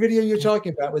the video you're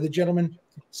talking about, where the gentleman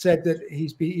said that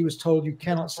he was told you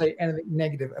cannot say anything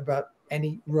negative about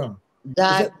any room.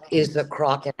 That is a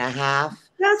crock and a half.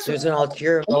 There's an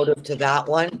ulterior motive to that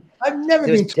one. I've never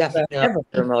There's been to definitely that, an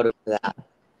ulterior motive to that.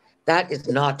 That is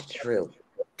not true.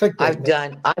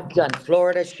 Clickbait. I've done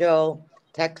Florida show,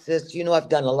 Texas. You know, I've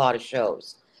done a lot of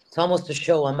shows. It's almost a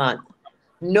show a month.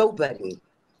 Nobody,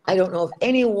 I don't know of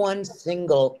any one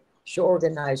single show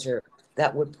organizer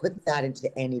that would put that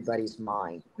into anybody's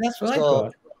mind. That's what I So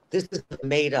thought. this is a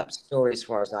made up story as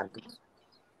far as I'm concerned.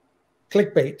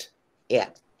 Clickbait. Yeah.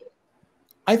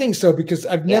 I think so, because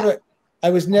I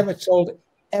was never told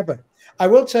ever. I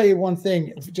will tell you one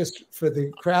thing, just for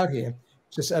the crowd here.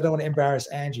 Just I don't want to embarrass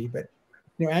Angie, but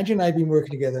you know, Angie and I have been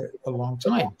working together a long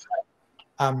time,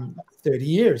 30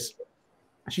 years.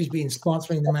 She's been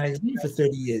sponsoring the magazine for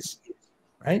 30 years,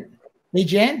 right? Hey,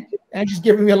 Jan, Angie's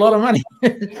giving me a lot of money.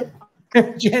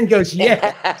 Jan goes,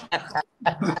 yeah.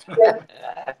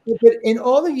 But in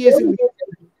all the years that we,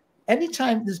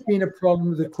 anytime there's been a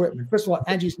problem with equipment, first of all,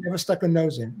 Angie's never stuck her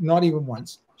nose in, not even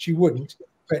once. She wouldn't,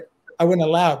 but I wouldn't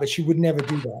allow it, but she would never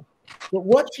do that. But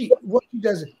what she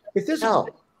does, if this,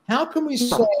 how can we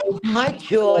solve? My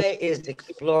joy is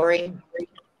exploring.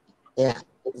 Yeah,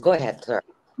 go ahead, sir.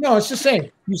 No, it's the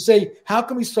same. You say, how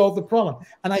can we solve the problem?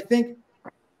 And I think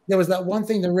there was that one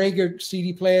thing, the Rager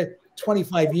CD player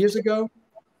 25 years ago,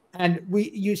 and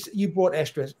you bought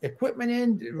extra equipment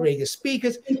in, Rager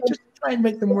speakers, just to try and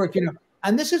make them work, you know.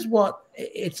 And this is what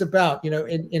it's about, you know,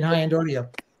 in high-end audio.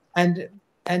 And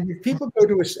if people go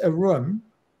to a room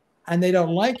and they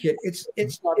don't like it, it's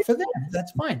not for them.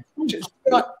 That's fine.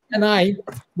 Scott and I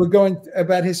were going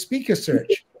about his speaker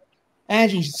search.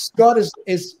 Angie, Scott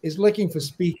is looking for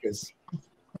speakers.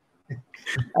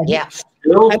 Yeah.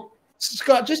 And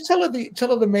Scott, just tell her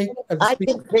the make of the I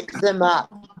speaker. can fix them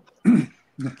up.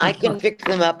 I can fix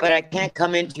them up, but I can't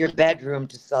come into your bedroom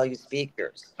to sell you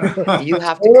speakers. You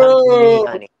have to come to me,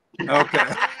 honey. Okay.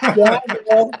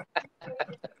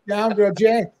 Down, girl.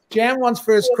 Jan wants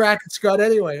first crack at Scott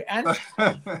anyway. And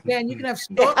Jan, you can have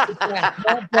Scott.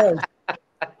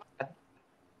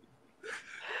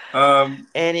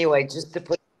 Anyway, just to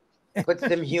put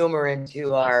some humor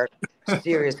into our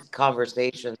serious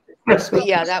conversation. But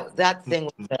yeah, that thing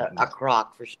was a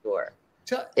crock for sure.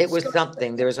 It was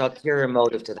something. There was an ulterior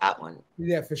motive to that one.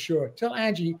 Yeah, for sure. Tell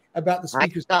Angie about the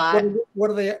speakers.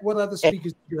 What other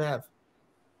speakers do you have?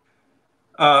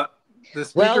 The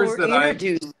speakers we're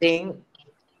introducing.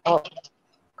 Oh,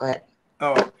 go ahead.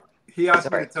 Oh, he asked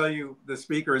me to tell you the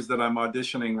speakers that I'm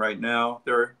auditioning right now.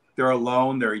 They're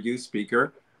alone. They're a used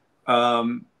speaker.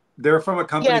 They're from a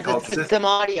company called System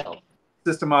Audio.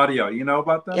 System Audio. You know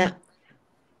about them? Yeah.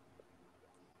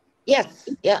 Yes.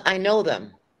 Yeah, I know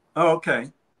them. Oh, okay.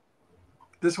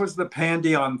 This was the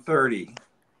Pandion 30.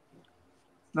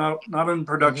 Not in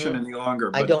production any longer.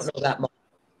 But I don't know that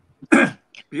much.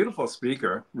 Beautiful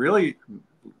speaker. Really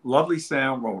lovely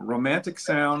sound. Well, romantic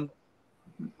sound.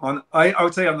 I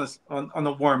would say on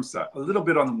the warm side, a little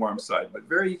bit on the warm side, but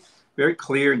very, very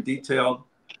clear and detailed.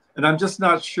 And I'm just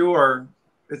not sure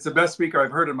it's the best speaker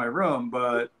I've heard in my room,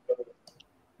 but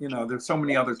you know, there's so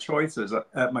many other choices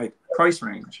at my price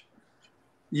range.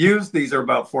 Used, these are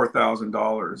about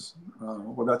 $4,000.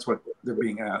 Well, that's what they're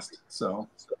being asked. So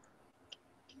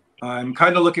I'm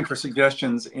kind of looking for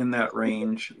suggestions in that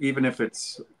range, even if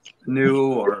it's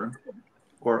new or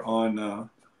on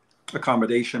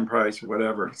accommodation price or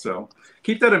whatever. So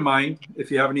keep that in mind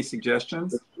if you have any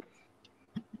suggestions.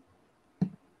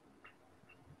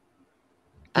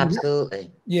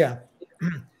 Absolutely. Yeah.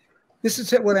 This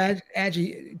is what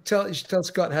Angie, tell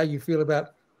Scott how you feel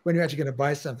about when you're actually going to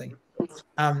buy something.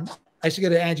 I used to go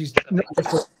to Angie's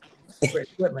for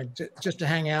equipment just to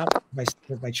hang out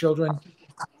with my children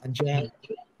and Jan.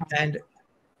 And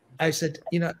I said,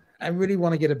 you know, I really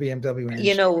want to get a BMW. Angie.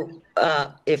 You know,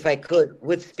 if I could,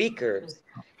 with speakers,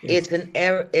 it's an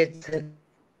error.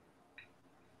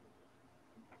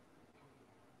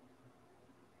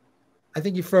 I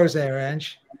think you froze there,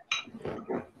 Ange.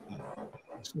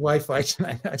 It's Wi-Fi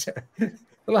tonight. The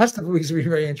last couple of weeks have been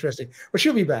very interesting. Well,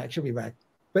 she'll be back.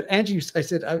 But Angie, I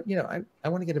said, I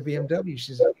want to get a BMW.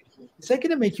 She's like, is that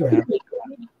going to make you happy?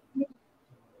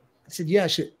 I said, yeah,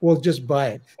 well, just buy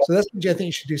it. So that's what I think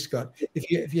you should do, Scott.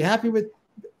 If you're happy with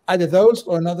either those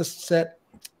or another set,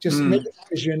 just make a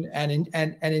decision and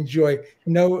enjoy.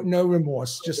 No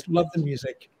remorse. Just love the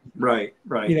music. Right.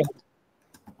 You know,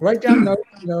 write down notes.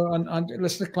 You know, on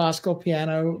listen to classical,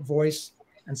 piano, voice,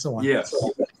 and so on. Yes.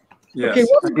 Okay.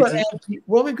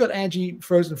 Well, we've got Angie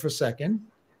frozen for a second.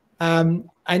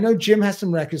 I know Jim has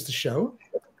some records to show.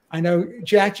 I know,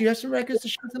 Jack, do you have some records to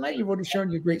show tonight? You've already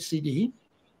shown your great CD.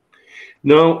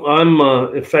 No, I'm.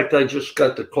 In fact, I just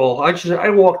got the call. I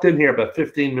walked in here about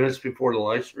 15 minutes before the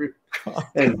live stream,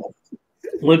 and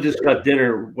Lynn just got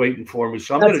dinner waiting for me.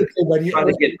 So I'm going to try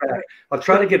to get back. I'll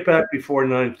try to get back before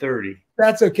 9:30.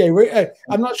 That's okay.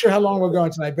 I'm not sure how long we're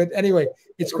going tonight, but anyway,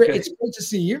 it's great. Okay. It's great to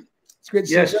see you. It's great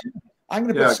to see you. I'm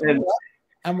going to put some up,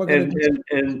 and we're going to.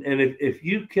 And if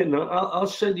you can, I'll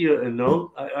send you a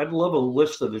note. I'd love a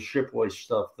list of the shipway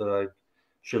stuff that I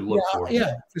should look for.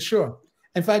 Yeah, for sure.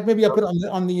 In fact, maybe I'll put it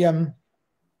on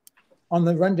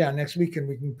the rundown next week, and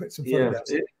we can put some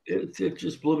photographs. It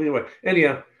just blew me away.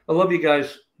 Anyhow, I love you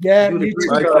guys. Yeah, you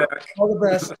too. All the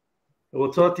best.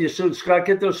 We'll talk to you soon, Scott.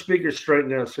 Get those speakers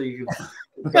straightened out so you can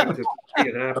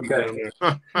get happy down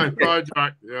there. Bye,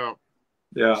 Jack. Yeah.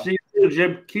 See you soon,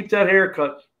 Jim. Keep that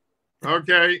haircut.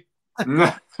 Okay.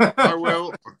 I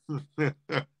will.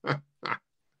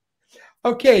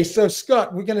 Okay, so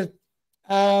Scott, we're gonna.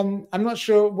 I'm not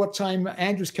sure what time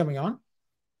Andrew's coming on,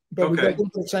 but we've got a little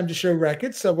bit of time to show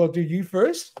records, so we'll do you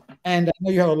first. And I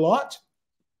know you have a lot,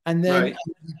 and then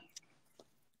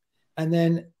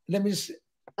let me just.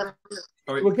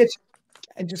 We'll get.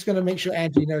 I'm just going to make sure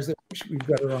Andrew knows that we've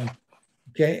got it on.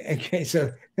 Okay.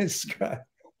 So Scott.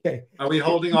 Okay. Are we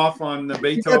holding off on the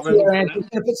Beethoven? We're going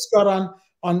to put Scott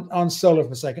on solo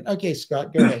for a second. Okay,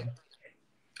 Scott, go ahead.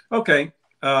 Okay.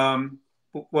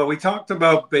 Well, we talked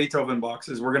about Beethoven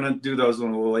boxes. We're going to do those a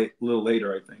little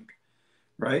later, I think.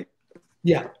 Right?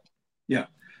 Yeah.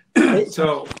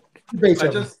 So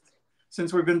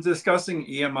since we've been discussing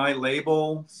EMI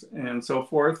labels and so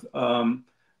forth,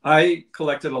 I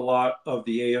collected a lot of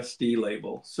the ASD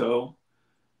label. So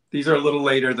these are a little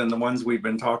later than the ones we've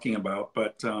been talking about,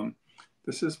 but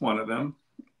this is one of them.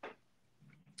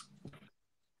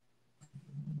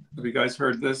 Have you guys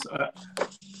heard this?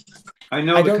 I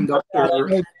know the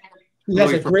conductor. He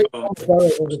has a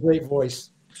great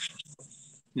voice.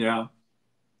 Yeah.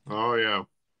 Oh, yeah.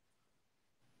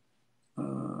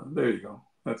 There you go.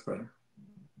 That's better.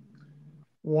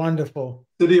 Wonderful.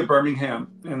 City of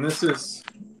Birmingham. And this is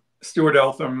Stuart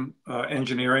Eltham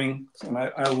engineering. And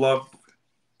I love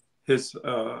his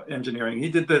engineering. He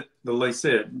did the Le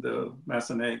Cid, the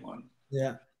Massenet one.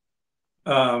 Yeah.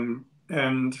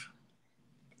 And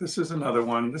this is another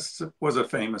one. This was a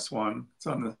famous one. It's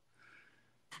on the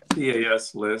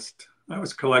DAS list. I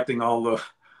was collecting all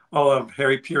of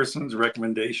Harry Pearson's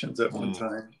recommendations at one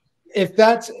time. If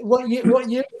that's what year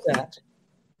is that?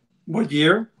 What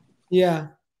year? Yeah.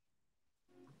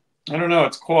 I don't know.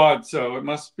 It's quad, so it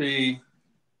must be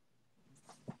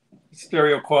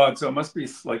stereo quad, so it must be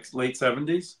like late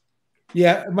 70s.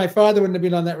 Yeah, my father wouldn't have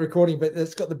been on that recording, but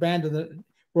it's got the band in the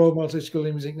Royal Military School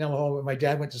of Music, Nemaha, where my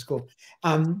dad went to school.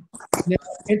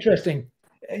 Interesting.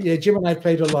 Yeah, Jim and I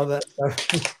played a lot of that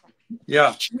stuff.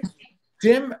 Yeah.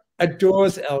 Jim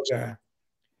adores Elgar.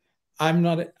 I'm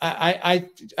not. I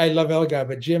love Elgar,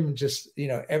 but Jim just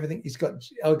everything. He's got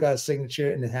Elgar's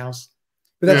signature in the house.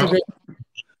 But that's a great.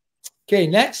 Okay,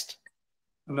 next.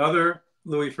 Another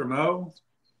Louis Fermot.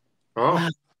 Oh, wow.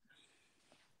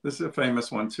 This is a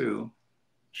famous one too.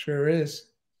 Sure is.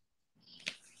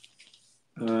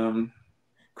 Crown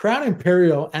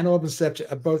Imperial and Orban Scepter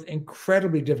are both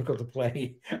incredibly difficult to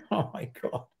play. Oh my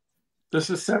God. This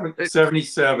is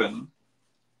 77.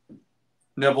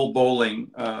 Neville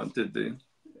Bowling did the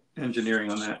engineering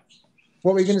on that.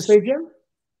 What were you going to say, Jim?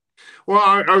 Well,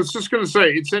 I was just going to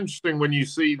say, it's interesting when you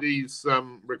see these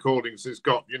recordings. It's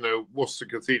got, Worcester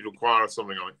Cathedral Choir or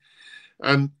something like that.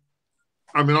 And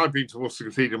I mean, I've been to Worcester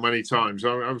Cathedral many times.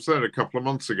 I was there a couple of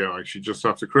months ago, actually, just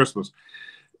after Christmas.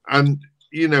 And,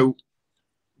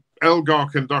 Elgar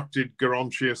conducted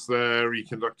Gerontius there. He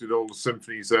conducted all the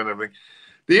symphonies there and everything.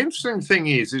 The interesting thing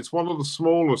is, it's one of the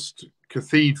smallest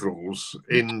cathedrals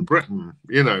in Britain,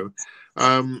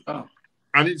 and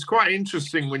it's quite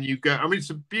interesting when you go. I mean,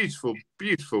 it's a beautiful,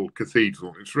 beautiful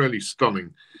cathedral. It's really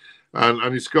stunning,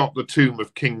 and it's got the tomb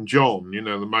of King John,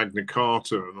 the Magna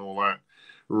Carta and all that,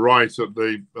 right at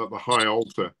the high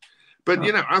altar. But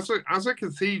as a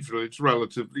cathedral, it's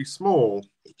relatively small,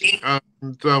 and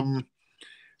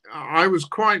I was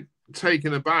quite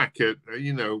taken aback at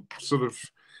sort of.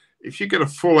 If you get a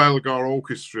full Elgar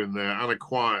orchestra in there and a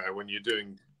choir when you're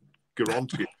doing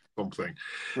Gerontius or something,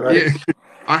 right. Yeah,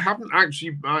 I haven't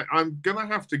actually. I'm gonna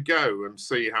have to go and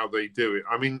see how they do it.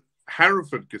 I mean,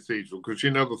 Hereford Cathedral, because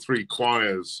the Three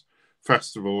Choirs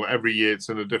Festival every year it's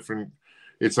in a different.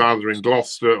 It's either in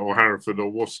Gloucester or Hereford or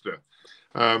Worcester.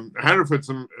 Hereford's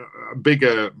a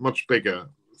much bigger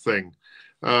thing.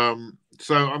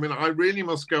 So I mean, I really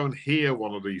must go and hear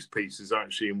one of these pieces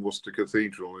actually in Worcester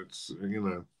Cathedral. It's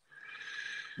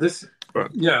This,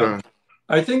 but, yeah,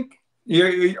 I think.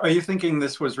 Are you thinking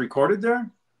this was recorded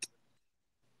there?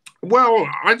 Well,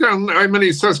 I don't know. I mean,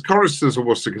 it says choristers of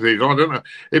Worcester Cathedral. I don't know.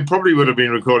 It probably would have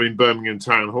been recorded in Birmingham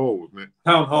Town Hall, wouldn't it?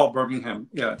 Town Hall, Birmingham.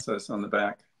 Yeah, it says on the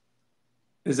back.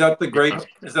 Is that the great?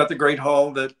 Is that the great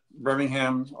hall that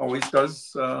Birmingham always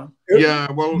does? Yeah.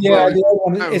 Well, yeah. well, The other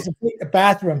one is a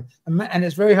bathroom, and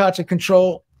it's very hard to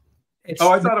control.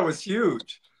 I thought it was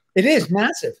huge. It is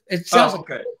massive. It sounds like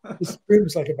okay. It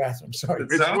screams like a bathroom. Sorry,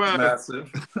 it sounds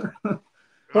massive.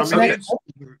 I mean,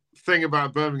 the thing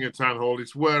about Birmingham Town Hall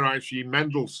is where actually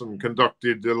Mendelssohn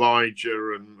conducted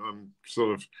Elijah and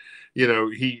sort of, you know,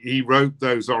 he wrote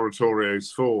those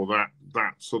oratorios for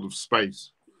that sort of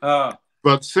space.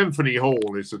 But Symphony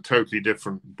Hall is a totally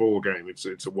different ball game. It's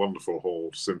a wonderful hall.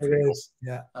 Symphony Hall.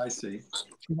 Yeah, I see.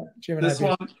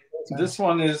 This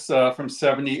one is from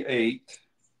 '78.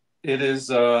 It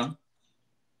is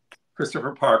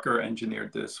Christopher Parker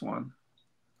engineered this one.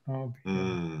 Oh,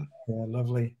 yeah,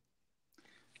 lovely.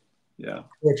 Yeah,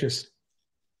 gorgeous.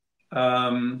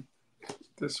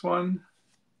 This one.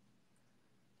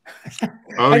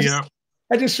 Oh yeah.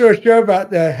 I just saw a show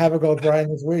about Havergal Brian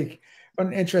this week. What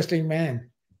an interesting man.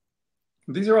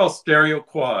 These are all stereo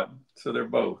quad, so they're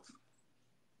both.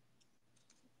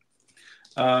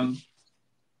 I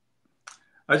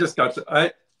just got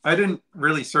to, I didn't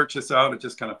really search this out. It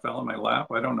just kind of fell in my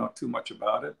lap. I don't know too much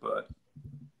about it, but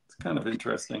it's kind of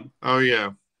interesting. Oh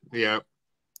yeah, yeah.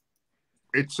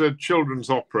 It's a children's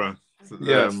opera.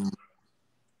 Yes.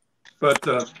 But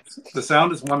the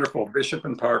sound is wonderful. Bishop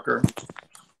and Parker.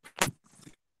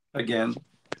 Again.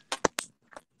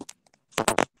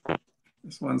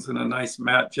 This one's in a nice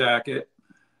matte jacket.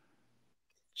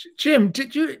 Jim,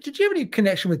 did you have any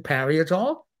connection with Parry at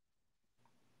all?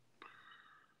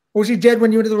 Or was he dead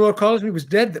when you went to the Royal College? He was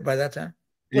dead by that time.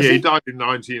 He died in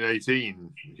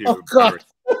 1918. Oh God.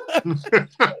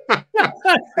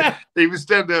 He was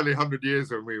dead nearly 100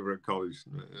 years when we were at college.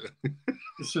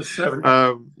 It's just 70.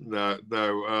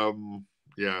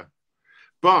 Yeah.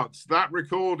 But that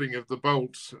recording of the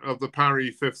Bolts of the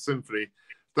Parry Fifth Symphony,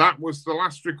 that was the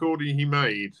last recording he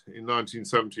made in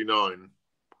 1979.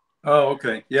 Oh,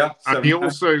 okay. Yeah. And he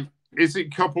also, is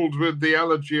it coupled with the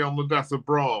elegy on the death of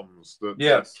Brahms?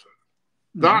 Yes.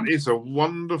 That is a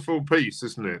wonderful piece,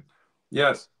 isn't it?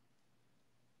 Yes.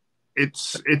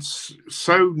 It's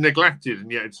so neglected,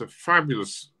 and yet it's a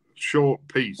fabulous short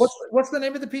piece. What's the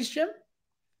name of the piece, Jim?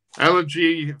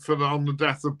 Elegy on the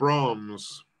death of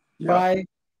Brahms. By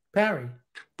Parry.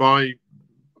 By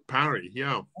Parry,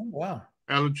 yeah. Oh, wow.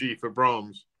 Elegy for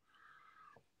Brahms.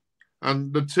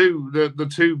 And the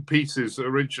two pieces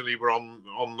originally were on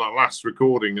that last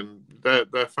recording, and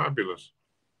they're fabulous.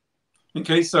 In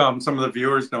case some of the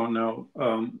viewers don't know,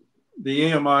 the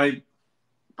EMI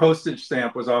postage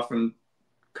stamp was often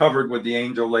covered with the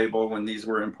Angel label when these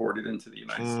were imported into the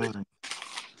United States.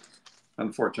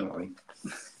 Unfortunately.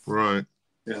 Right.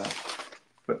 Yeah.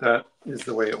 But that is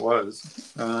the way it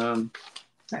was.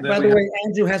 By the way,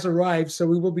 Andrew has arrived, so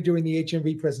we will be doing the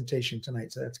HMV presentation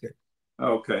tonight, so that's good.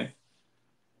 Okay.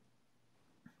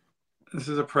 This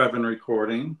is a Previn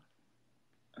recording.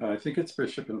 I think it's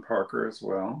Bishop and Parker as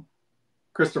well.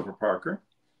 Christopher Parker.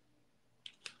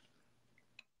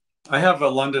 I have a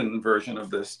London version of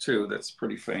this too that's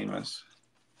pretty famous.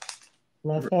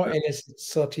 L'enfant et les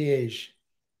sortilèges.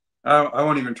 I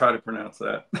won't even try to pronounce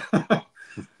that.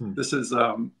 This is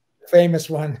famous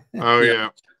one. Oh yeah.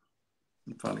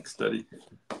 Symphonic study.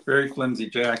 Very flimsy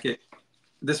jacket.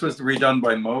 This was redone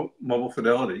by Mobile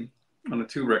Fidelity on a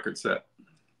 2-record set.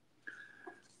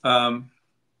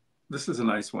 This is a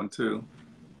nice one too.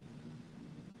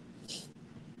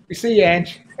 We see you,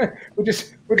 Ange. we're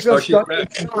just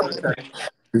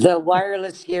The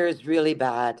wireless here is really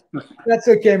bad. That's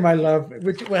okay, my love.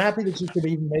 We're happy that you could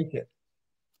even make it.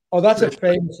 Oh, that's a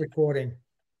famous recording.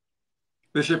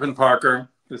 Bishop and Parker.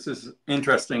 This is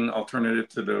interesting alternative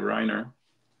to the Reiner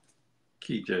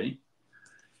key J.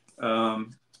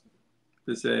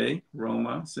 Bizet,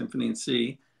 Roma, Symphony in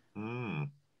C.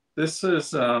 This is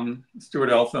Stuart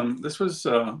Eltham. This was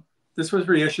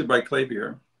reissued by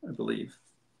Clavier, I believe,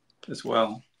 as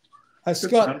well.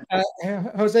 Scott,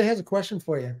 Jose has a question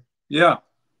for you. Yeah.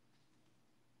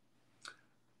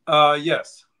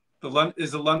 Yes.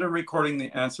 Is the London recording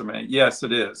the answer, man? Yes,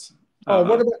 it is. Oh,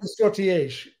 what about the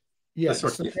sortilège? Yes.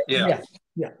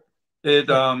 Yeah.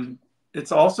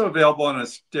 It's also available in a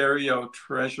stereo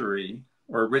treasury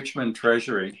or Richmond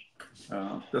treasury.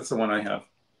 That's the one I have.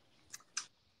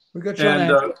 We got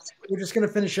John. We're just going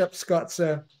to finish up Scott's.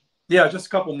 Yeah, just a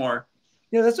couple more.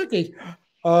 Yeah, that's okay.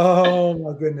 Oh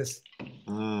my goodness.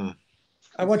 I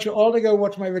want you all to go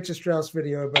watch my Richard Strauss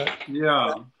video about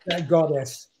that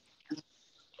goddess.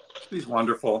 She's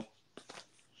wonderful.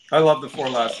 I love the 4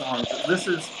 last songs. This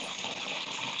is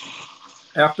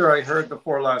After I heard the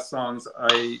 4 last songs,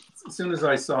 as soon as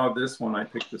I saw this one, I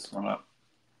picked this one up.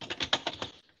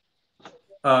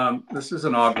 This is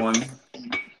an odd one.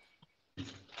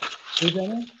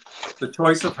 The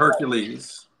Choice of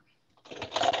Hercules.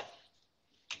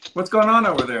 What's going on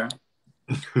over there?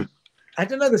 I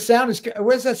don't know. The sound is.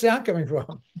 Where's that sound coming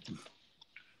from?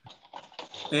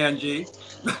 Angie.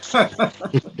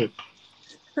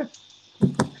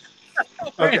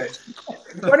 Okay.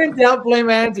 When in doubt, blame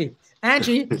Angie.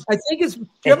 Angie, I think it's. Do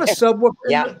you have a subwoofer?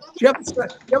 Yeah. Do you have a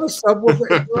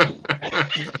subwoofer?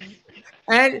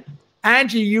 And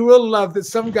Angie, you will love that.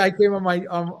 Some guy came on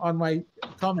my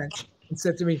comments and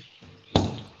said to me,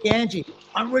 "Hey, Angie,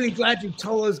 I'm really glad you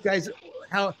told those guys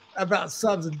how about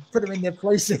subs and put them in their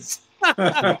places."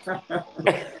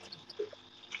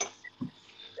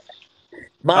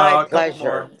 My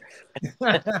pleasure.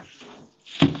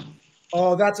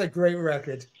 Oh, that's a great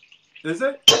record. Is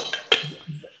it?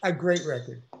 A great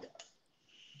record.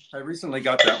 I recently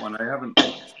got that one. I haven't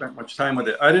spent much time with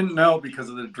it. I didn't know because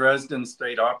of the Dresden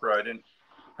State Opera.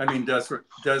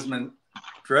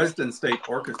 Dresden State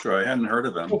Orchestra. I hadn't heard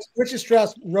of them. Richard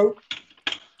Strauss wrote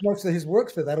most of his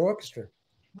works for that orchestra.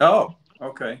 Oh,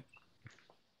 okay.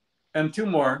 And 2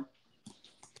 more.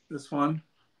 This one.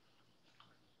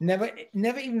 Never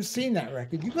even seen that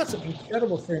record. You got some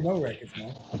incredible 3-0 records,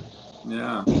 man.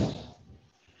 Yeah.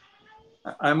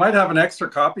 I might have an extra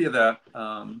copy of that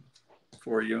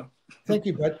for you. Thank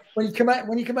you, bud. When you come out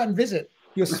and visit,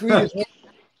 you're sweet as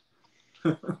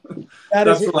well.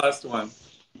 That's the last one.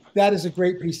 That is a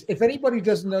great piece. If anybody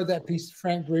doesn't know that piece,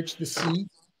 Frank Rich, The Sea,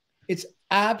 it's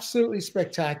absolutely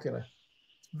spectacular.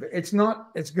 It's not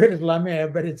as good as La Mer,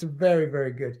 but it's very,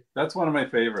 very good. That's one of my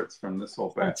favorites from this whole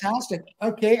batch. Fantastic.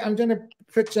 Okay, I'm going to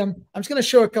put some. I'm just going to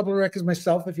show a couple of records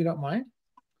myself, if you don't mind.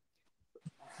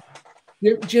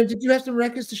 Jim, did you have some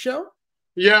records to show?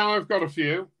 Yeah, I've got a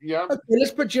few. Yeah. Okay,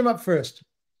 let's put Jim up first.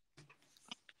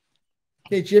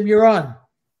 Okay, Jim, you're on.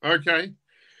 Okay.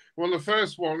 Well, the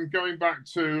first one, going back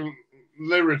to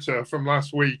Lyrita from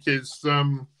last week, is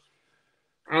Alan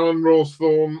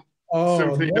Rawsthorne.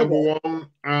 Symphony No. 1,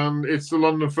 and it's the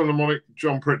London Philharmonic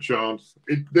John Pritchard.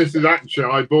 This is actually,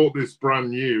 I bought this brand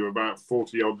new about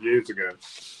 40 odd years ago,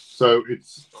 so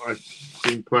I've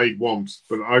been played once,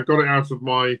 but I got it out of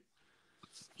my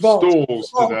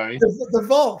stalls today. The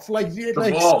vault, like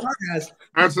vault.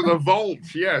 Out of the vault,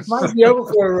 yes. Mine's the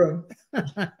overflow room.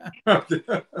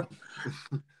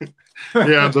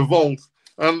 Yeah, the vault.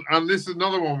 And this is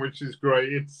another one which is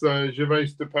great. It's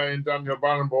Gervais Dupay and Daniel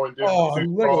Barenboim doing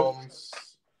 2 Brahms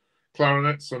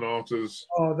clarinet sonatas.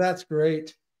 Oh, that's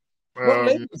great. What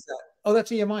label is that? Oh, that's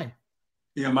EMI.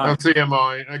 EMI. That's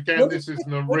EMI. Again, this is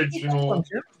an original.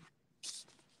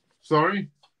 Sorry?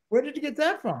 Where did you get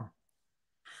that from?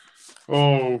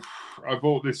 Oh, I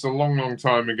bought this a long, long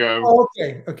time ago. Oh,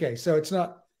 okay. So it's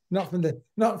not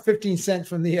 15 cents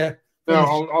from the.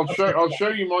 No, I'll show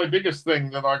you my biggest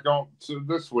thing that I got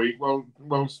this week.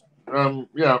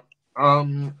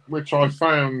 Which I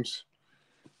found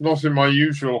not in my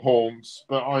usual haunts,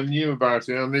 but I knew about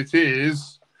it, and it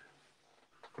is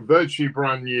virtually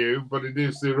brand new. But it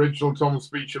is the original Thomas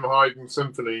Beecham Haydn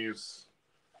symphonies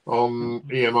on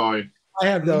EMI. I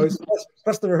have those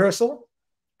plus the rehearsal.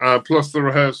 Plus the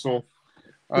rehearsal.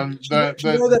 And you know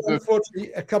that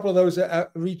unfortunately a couple of those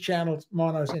are rechanneled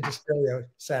monos into stereo,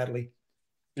 sadly.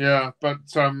 Yeah, but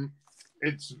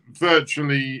it's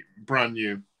virtually brand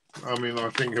new. I mean, I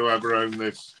think whoever owned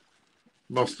this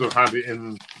must have had it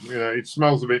in. It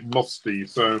smells a bit musty,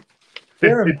 so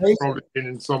it's probably been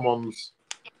in someone's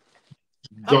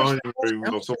dining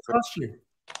room or something.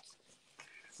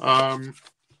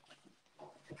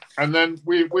 And then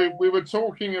we were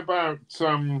talking about.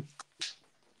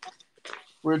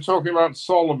 We were talking about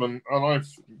Solomon, and I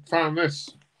found this.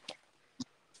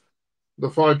 The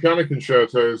 5 piano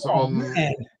concertos on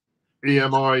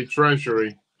EMI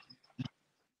Treasury.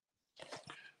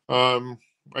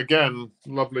 Again,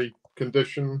 lovely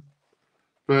condition,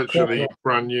 virtually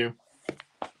brand new.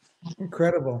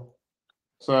 Incredible.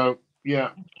 So,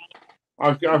 yeah.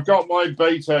 I've got my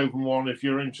Beethoven one if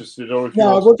you're interested. Or if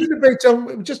we'll do the Beethoven.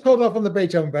 We'll just hold off on the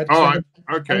Beethoven, but all right,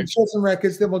 okay. Show some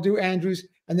records, then we'll do Andrews,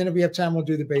 and then if we have time, we'll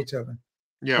do the Beethoven.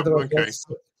 Yeah, otherwise,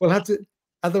 okay.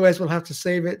 Otherwise, we'll have to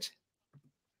save it.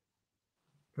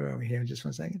 Where are we here? Just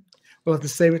 1 second. We'll have to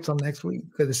save it till next week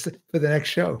for the next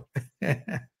show. If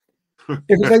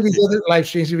it's like these other live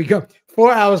streams, we go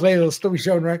 4 hours later, it'll still be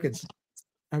showing records.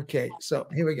 Okay, so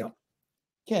here we go.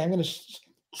 Okay, I'm gonna.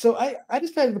 So I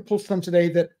decided to pull some today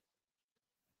that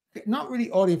not really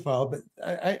audiophile, but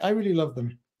I really love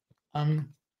them.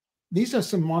 These are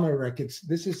some mono records.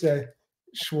 This is a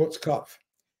Schwarzkopf.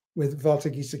 with Walter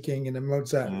Gieser King and a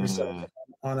Mozart recital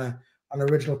on an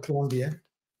original Columbia.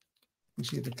 You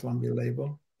see the Columbia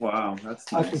label. Wow,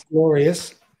 that's nice. That's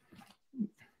glorious.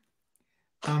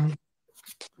 I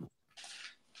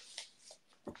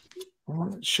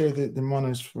want to show the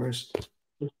monos first.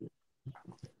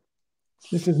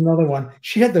 This is another one.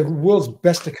 She had the world's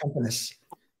best accompanist.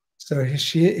 So here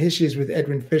she is with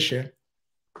Edwin Fischer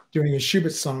doing a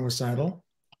Schubert song recital.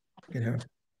 Look at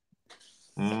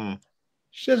her.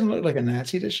 She doesn't look like a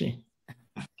Nazi, does she?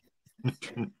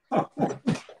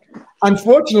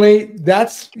 Unfortunately,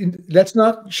 let's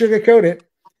not sugarcoat it.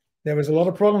 There was a lot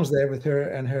of problems there with her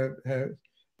and her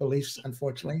beliefs,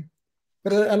 unfortunately.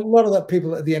 But a lot of the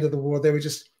people at the end of the war, they were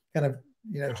just kind of,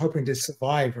 hoping to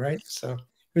survive, right? So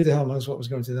who the hell knows what was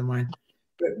going through their mind?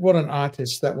 But what an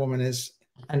artist that woman is.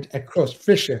 And of course,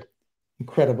 Fischer,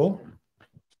 incredible.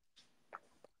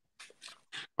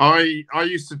 I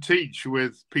used to teach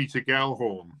with Peter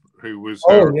Gellhorn, who was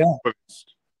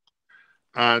accompanist.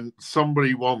 And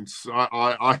somebody once,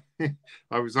 I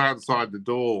was outside the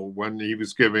door when he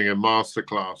was giving a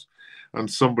masterclass, and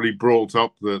somebody brought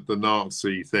up the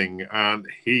Nazi thing, and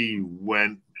he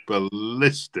went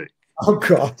ballistic. Oh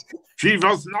God! She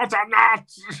was not a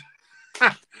Nazi.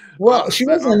 Well, she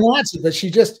wasn't a Nazi, but she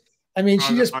just played,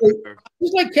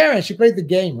 just like Karen. She played the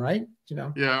game, right?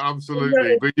 Yeah,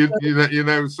 absolutely. But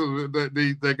so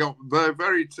they're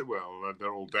very well.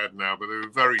 They're all dead now, but they were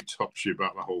very touchy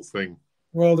about the whole thing.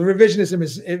 Well, the revisionism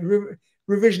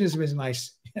is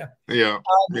nice. Yeah.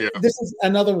 This is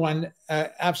another one,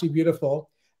 absolutely beautiful.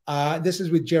 This is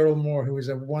with Gerald Moore, who is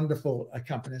a wonderful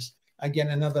accompanist. Again,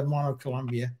 another mono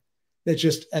Columbia. They're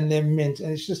mint,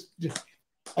 and it's just.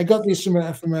 I got these from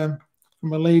a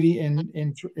lady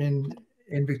in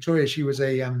Victoria. She was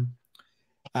a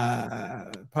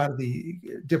part of the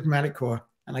diplomatic corps,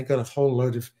 and I got a whole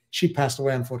load of. She passed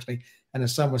away, unfortunately, and her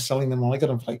son was selling them all. I got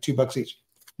them for like $2 each.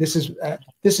 This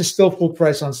is still full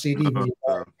price on CD.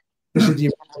 This is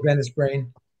the Dennis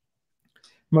Brain.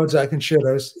 Mozart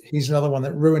concertos. He's another one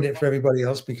that ruined it for everybody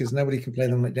else because nobody can play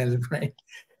them like Dennis Brain.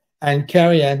 And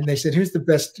Carrie Ann, they said, "Who's the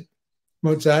best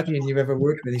Mozartian you've ever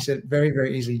worked with?" He said, "Very,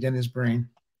 very easy, Dennis Brain."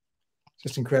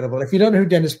 Just incredible. If you don't know who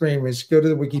Dennis Brain was, go to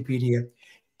the Wikipedia.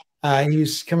 He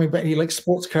was coming back. He liked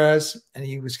sports cars, and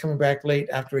he was coming back late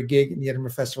after a gig in the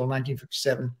Edinburgh Festival in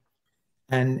 1957.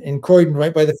 And in Croydon,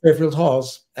 right by the Fairfield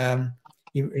Halls,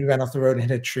 he ran off the road and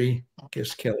hit a tree. He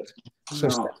was killed.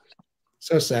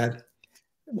 So sad.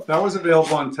 That was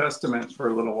available on Testament for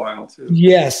a little while too.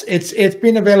 Yes, it's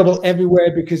been available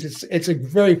everywhere because it's a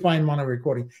very fine mono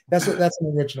recording. That's an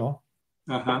original.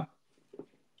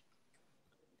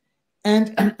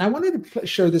 And I wanted to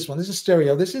show this one. This is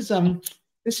stereo. This is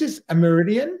a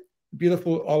Meridian,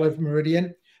 beautiful olive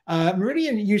Meridian.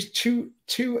 Meridian used two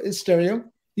stereo.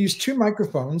 Used two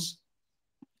microphones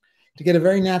to get a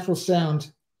very natural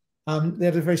sound. They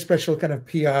had a very special kind of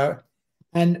PR,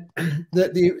 and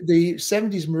the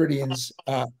 70s Meridians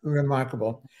are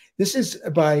remarkable. This is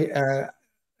by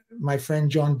my friend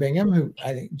John Bingham, who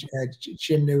I think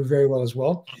Jim knew very well as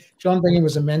well. John Bingham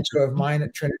was a mentor of mine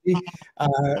at Trinity,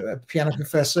 a piano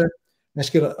professor. I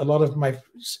got a lot of my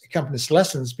accompanist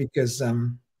lessons because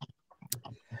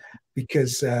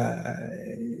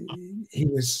he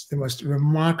was the most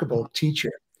remarkable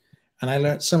teacher, and I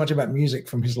learned so much about music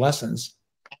from his lessons.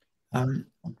 And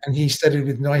he studied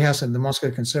with Neuhaus and the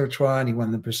Moscow Conservatoire, and he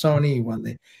won the Busoni, he won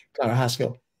the Clara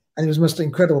Haskell, and he was the most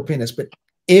incredible pianist. But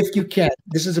if you can,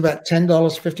 this is about $10,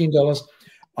 $15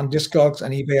 on Discogs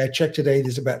and eBay. I checked today.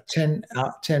 There's about 10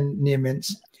 near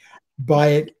mints. Buy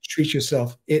it, treat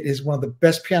yourself. It is one of the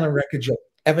best piano records you'll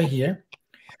ever hear.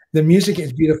 The music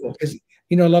is beautiful because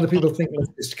a lot of people think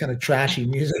it's kind of trashy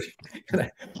music,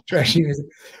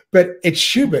 but it's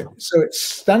Schubert, so it's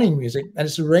stunning music, and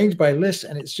it's arranged by Liszt,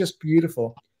 and it's just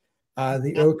beautiful.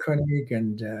 The O König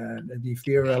and the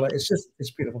Fiorella,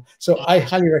 it's beautiful. So I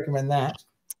highly recommend that.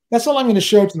 That's all I'm going to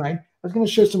show tonight. I was going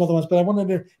to show some other ones, but I wanted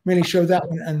to mainly show that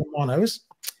one and the monos.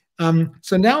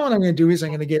 So now what I'm going to do is I'm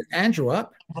going to get Andrew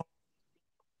up.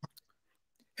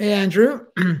 Hey, Andrew,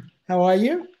 how are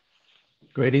you?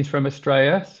 Greetings from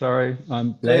Australia. Sorry,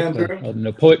 I'm late. I had an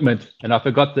appointment, and I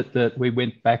forgot that we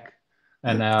went back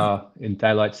an hour in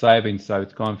daylight savings, so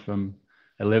it's gone from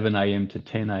 11 a.m. to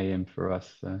 10 a.m. for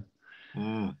us. So.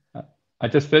 I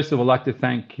just first of all like to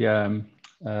thank the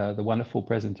wonderful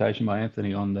presentation by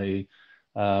Anthony on the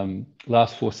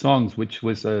last 4 songs, which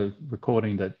was a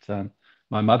recording that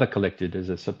my mother collected as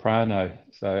a soprano.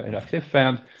 So, and I actually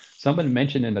found someone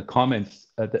mentioned in the comments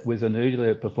that was an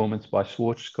earlier performance by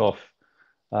Schwarzkopf.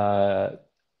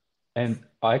 And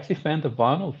I actually found the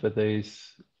vinyl for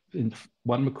these in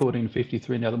one recording in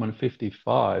 53 and the other one in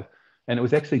 55. And it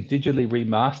was actually digitally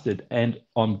remastered and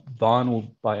on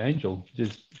vinyl by Angel, which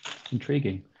is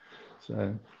intriguing.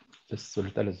 So just sort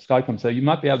of that as a Skycom. So you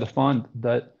might be able to find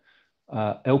that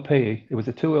LP. It was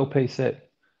a 2 LP set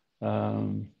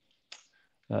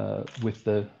with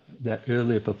that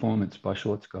earlier performance by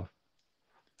Schwarzkopf.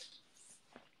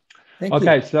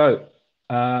 Okay, so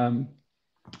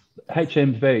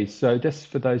HMV. So just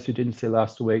for those who didn't see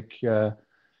last week,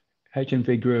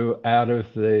 HMV grew out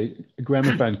of the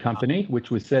gramophone company, which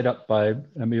was set up by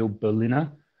Emil Berliner,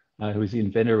 who was the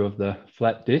inventor of the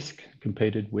flat disc,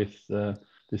 competed with the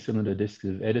cylinder discs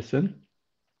of Edison.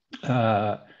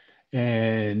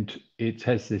 And it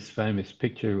has this famous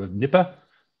picture of Nipper,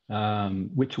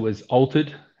 which was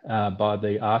altered by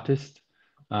the artist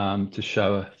to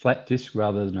show a flat disc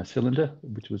rather than a cylinder,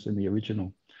 which was in the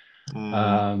original.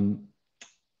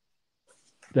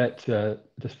 That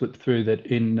just flipped through that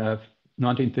in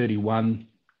 1931,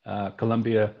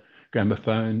 Columbia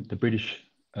Gramophone, the British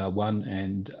one,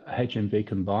 and HMV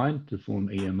combined to form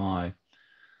EMI.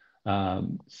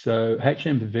 So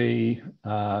HMV,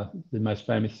 the most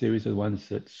famous series are the ones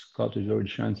that Scott has already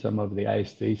shown some of, the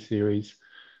ASD series.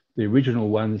 The original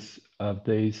ones of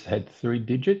these had 3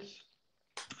 digits.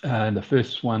 And the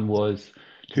first one was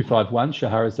 251,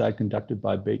 Scheherazade, conducted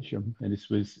by Beecham. And this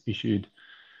was issued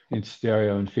in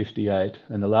stereo in 58.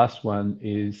 And the last one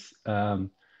is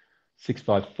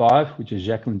 655, which is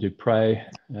Jacqueline Dupre,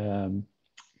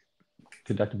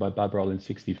 conducted by Barbarella in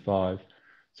 65.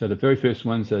 So the very first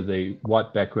ones are the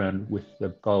white background with the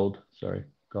gold.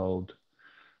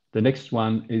 The next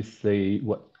one is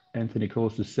what Anthony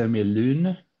calls the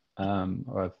semi-lune,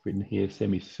 or I've written here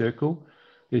semicircle.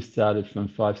 This started from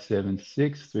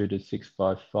 576 through to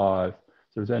 655. So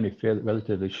it was only a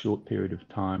relatively short period of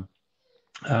time,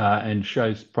 and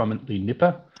shows prominently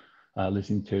Nipper,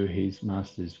 listening to his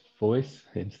master's voice,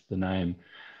 hence the name.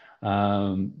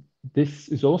 This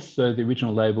is also the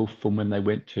original label from when they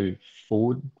went to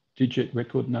 4-digit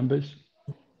record numbers.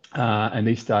 And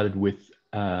these started with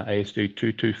ASD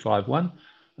 2251,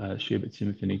 Schubert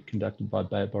Symphony, conducted by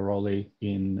Barbarella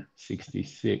in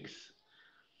 66.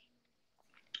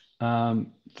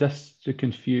 Just to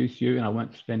confuse you, and I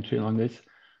won't spend too long on this,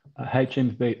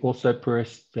 HMV also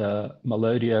pressed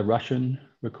Melodia Russian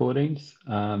recordings.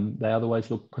 They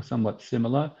otherwise look somewhat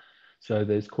similar. So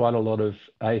there's quite a lot of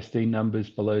ASD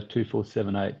numbers below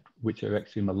 2478, which are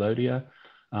actually Melodia,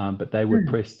 but they were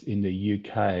pressed in the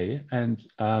UK. And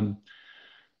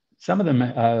some of them,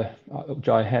 which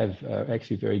I have, are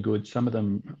actually very good. Some of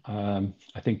them,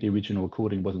 I think the original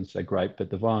recording wasn't so great,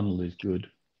 but the vinyl is good.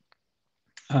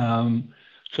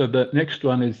 So the next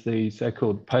one is the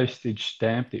so-called postage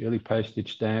stamp, the early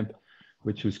postage stamp,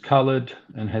 which was colored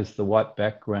and has the white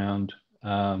background.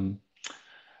 And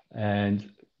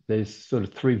there's sort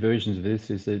of 3 versions of this.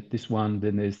 Is that this one,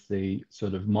 then there's the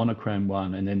sort of monochrome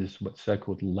one, and then there's what's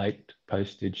so-called late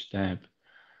postage stamp.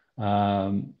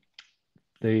 The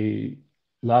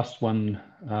last one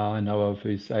I know of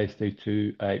is ASD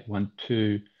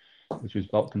 2812, which was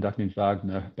bulk conducting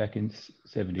Wagner back in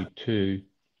 72.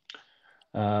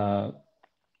 The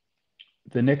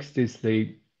next is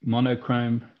the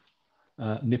monochrome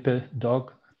Nipper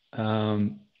dog.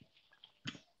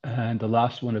 And the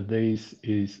last one of these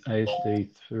is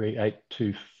ASD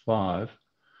 3825.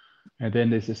 And then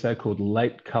there's a so-called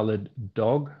late colored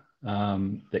dog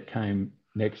that came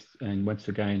next, and once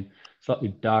again, slightly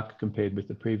dark compared with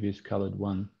the previous colored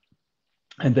one.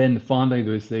 And then finally,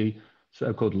 there's the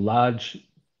so-called large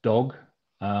dog.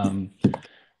 And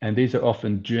these are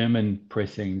often German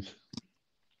pressings.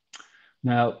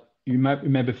 Now, you might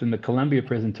remember from the Columbia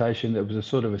presentation, there was a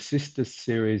sort of a sister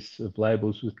series of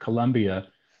labels with Columbia,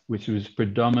 which was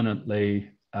predominantly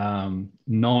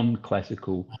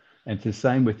non-classical. And it's the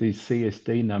same with these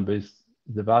CSD numbers.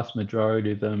 The vast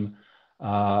majority of them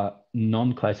are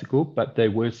non-classical, but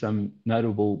there were some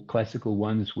notable classical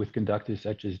ones with conductors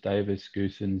such as Davis,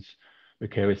 Goossens,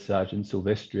 Macarius, Sargent,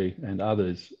 Silvestri, and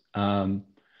others.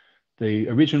 The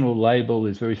original label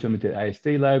is very similar to the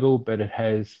ASD label, but it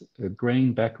has a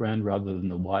green background rather than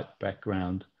the white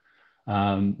background.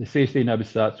 The CSD number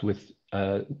starts with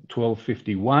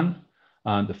 1251.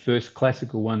 The first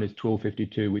classical one is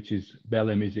 1252, which is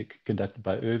ballet music conducted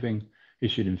by Irving,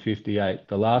 issued in 58.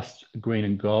 The last green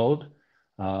and gold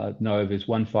know of is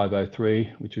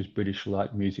 1503, which was British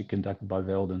light music conducted by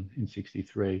Veldon in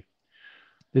 63.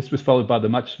 This was followed by the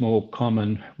much more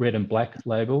common red and black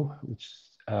label, which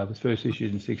was first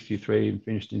issued in 63 and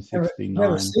finished in 69.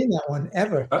 Never seen that one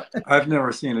ever. I've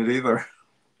never seen it either.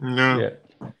 No. Yeah.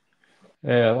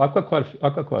 Yeah, I've got quite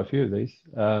a few of these.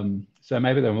 So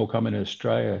maybe they're more common in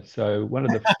Australia. So one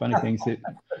of the funny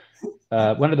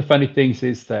things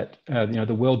is that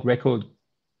the World Record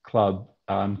Club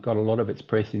got a lot of its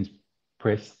pressed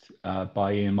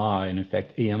by EMI, and in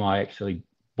fact EMI actually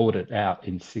bought it out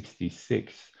in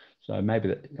 '66. So maybe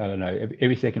that, I don't know.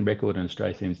 Every second record in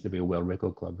Australia seems to be a World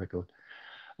Record Club record.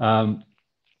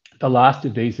 The last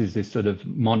of these is this sort of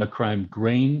monochrome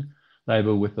green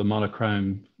label with the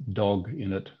monochrome dog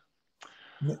in it.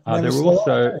 There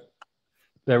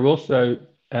were also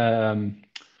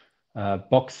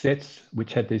box sets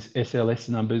which had these SLS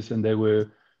numbers, and there were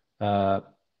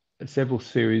several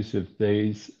series of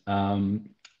these.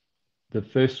 The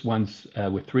first ones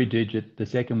were 3-digit, the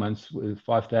second ones were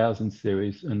 5,000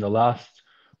 series, and the last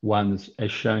ones, as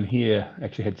shown here,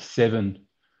 actually had 7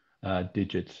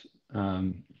 digits.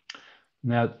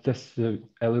 Now, just a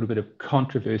little bit of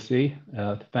controversy,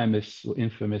 the famous or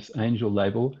infamous Angel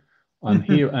label. I'm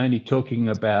here only talking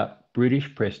about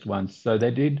British pressed ones. So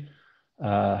they did,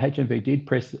 HMV did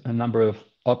press a number of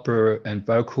opera and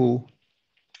vocal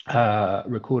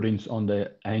recordings on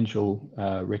the Angel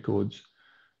records.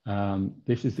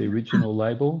 This is the original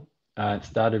label. It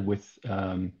started with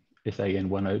SAN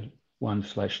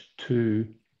 101/2.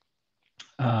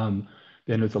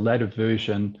 Then there's a later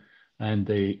version, and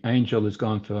the Angel has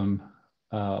gone from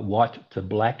white to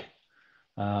black.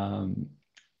 And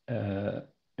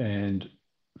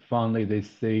finally there's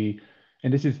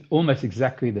and this is almost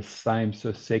exactly the same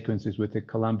sort of sequences with the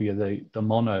Columbia, the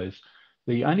monos.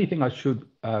 The only thing I should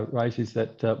raise is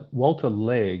that Walter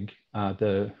Legg,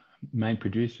 the main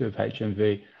producer of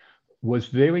HMV, was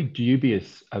very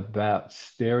dubious about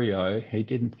stereo. He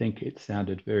didn't think it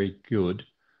sounded very good.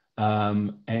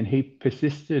 And he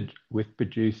persisted with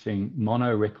producing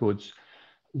mono records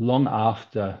long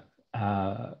after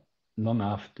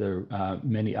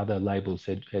many other labels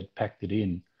had packed it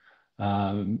in.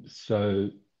 So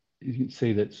you can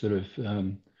see that sort of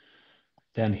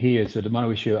down here, so the mono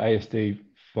issue ASD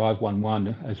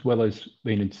 511, as well as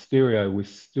being in stereo, was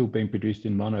still being produced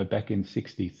in mono back in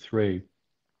 '63.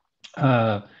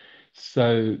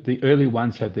 So the early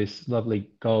ones have this lovely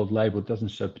gold label. It doesn't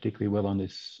show particularly well on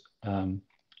this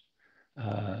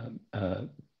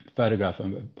photograph.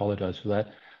 I apologize for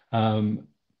that. And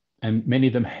many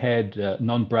of them had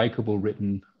non-breakable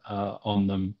written on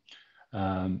them.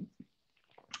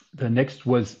 The next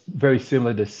was very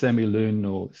similar to semi-lune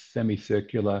or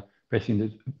semicircular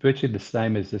pressing, virtually the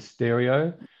same as the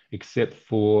stereo, except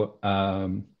for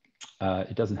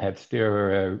it doesn't have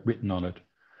stereo written on it.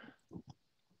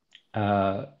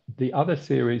 The other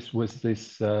series was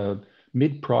this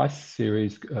mid-price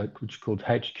series, which is called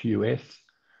HQS.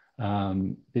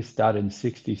 This started in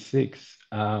 '66.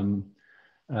 And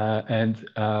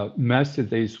most of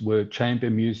these were chamber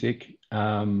music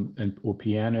or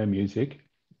piano music,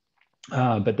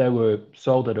 but they were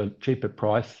sold at a cheaper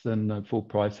price than full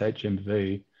price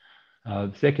HMV.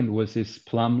 The second was this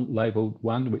plum labeled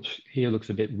one, which here looks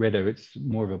a bit redder. It's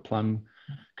more of a plum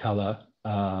color.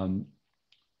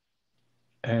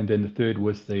 And then the third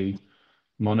was the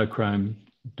monochrome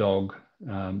dog,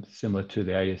 similar to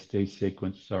the ASD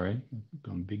sequence. Sorry, I've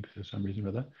gone big for some reason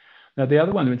with that. Now, the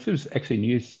other one, which was actually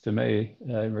news to me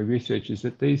in my research, is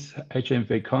that these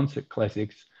HMV concert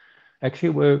classics actually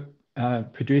were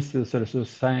produced to the sort of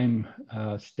same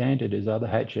standard as other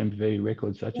HMV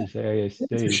records, such as the ASD.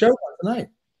 It's a show tonight.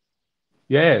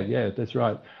 Yeah, that's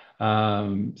right.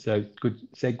 So good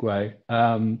segue.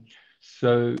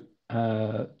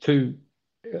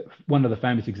 One of the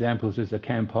famous examples is the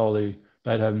Campoli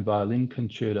Beethoven violin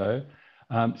concerto.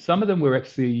 Some of them were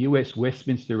actually US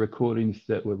Westminster recordings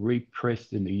that were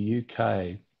repressed in the UK,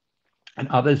 and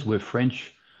others were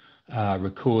French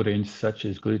recordings, such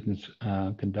as Gluten's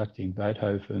conducting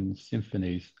Beethoven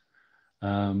symphonies.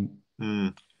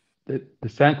 The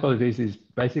sound quality is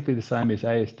basically the same as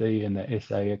ASD and the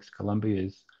SAX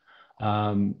Columbias.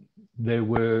 There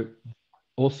were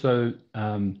also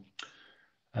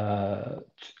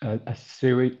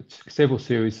several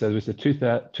series. So there was a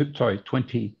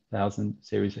 20,000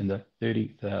 series and the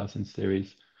 30,000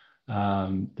 series.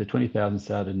 The 20,000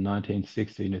 started in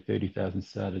 1960 and the 30,000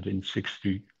 started in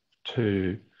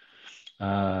 '62.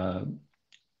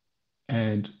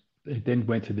 And it then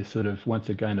went to this sort of, once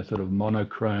again, a sort of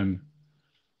monochrome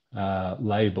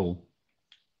label.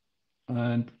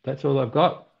 And that's all I've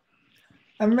got.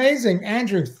 Amazing,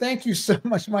 Andrew. Thank you so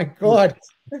much. My God,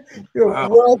 you're a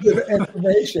world of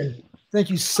information.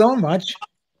 Thank you so much.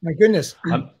 My goodness.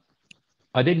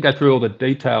 I didn't go through all the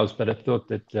details, but I thought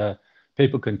that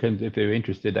people can, if they're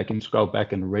interested, they can scroll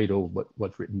back and read all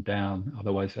what's written down.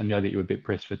 Otherwise, I know that you're a bit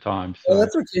pressed for time. So. Well,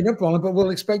 that's okay, no problem. But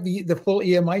we'll expect the full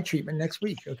EMI treatment next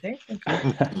week. Okay, thank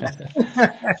you.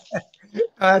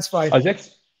 That's fine. I was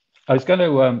just going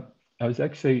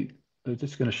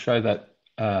to show that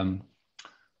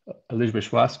Elizabeth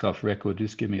Schwarzkopf record.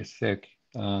 Just give me a sec.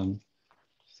 So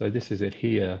this is it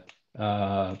here,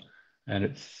 and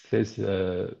it says,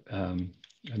 I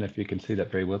don't know if you can see that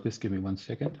very well. Just give me 1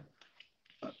 second.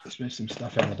 Let's move some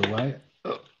stuff out of the way.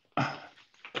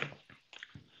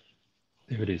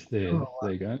 There it is. There,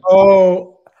 there you go.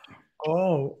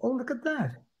 Oh, look at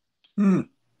that.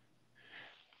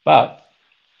 But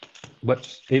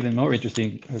what's even more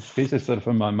interesting, this is sort of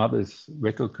from my mother's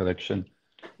record collection,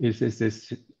 is there's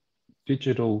this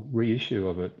digital reissue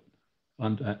of it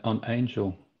on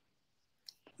Angel.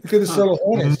 Look at the solo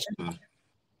hornets.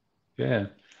 Yeah.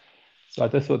 So I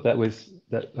just thought that was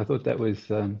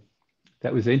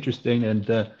interesting,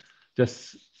 and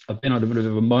just I've been on a bit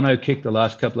of a mono kick the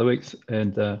last couple of weeks,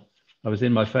 and I was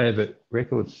in my favorite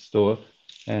record store,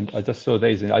 and I just saw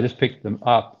these, and I just picked them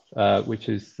up, which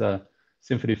is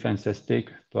Symphonie Fantastique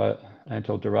by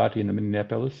Anatole Durati in the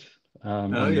Minneapolis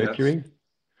on Mercury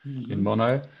in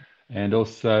mono, and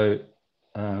also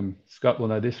Scott will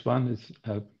know this one is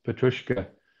Petrushka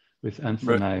with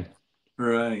Ansonet.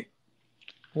 Right.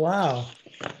 Wow.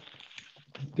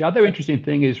 The other interesting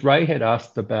thing is Ray had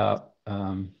asked about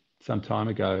some time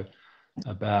ago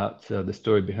about the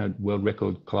story behind World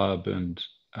Record Club, and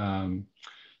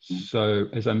so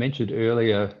as I mentioned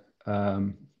earlier,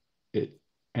 and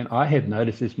I had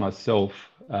noticed this myself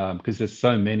because there's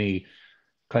so many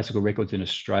classical records in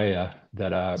Australia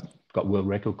that are got World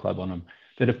Record Club on them,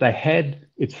 that if they had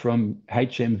it's from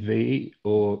HMV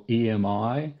or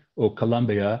EMI or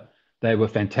Columbia, they were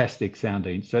fantastic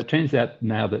sounding. So it turns out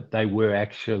now that they were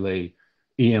actually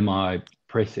EMI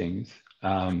pressings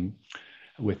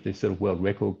with this sort of World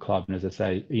Record Club. And as I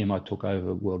say, EMI took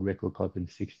over World Record Club in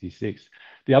 '66.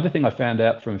 The other thing I found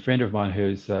out from a friend of mine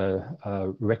who's a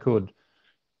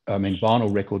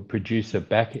vinyl record producer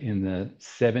back in the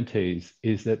 70s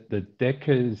is that the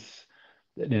Decas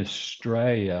in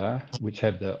Australia, which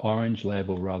have the orange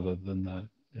label rather than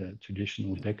the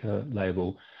traditional Decca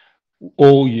label,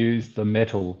 all used the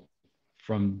metal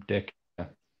from Decca,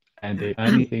 and the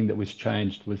only thing that was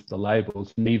changed was the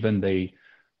labels, and even the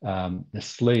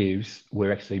sleeves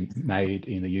were actually made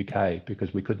in the UK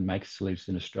because we couldn't make sleeves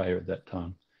in Australia at that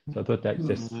time. So I thought that's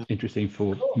just interesting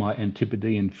for my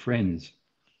Antipodean friends.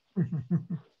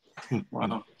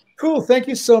 Wow. Cool. Thank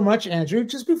you so much, Andrew.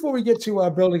 Just before we get to our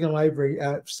building a library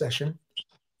session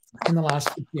in the last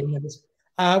 15 minutes,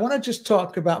 I want to just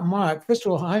talk about Mark. First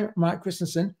of all, hi, Mark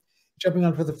Christensen, jumping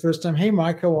on for the first time. Hey,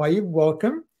 Mark, how are you?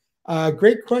 Welcome.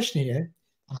 Great question here.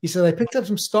 He said, I picked up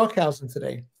some Stockhausen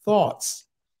today. Thoughts?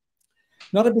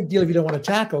 Not a big deal if you don't want to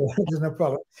tackle. There's no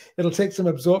problem. It'll take some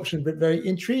absorption, but very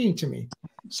intriguing to me.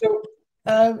 So,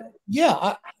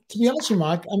 yeah, to be honest with you,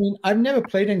 Mark, I mean, I've never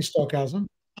played any Stockhausen.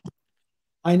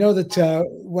 I know that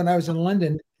when I was in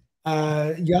London,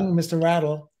 young Mr.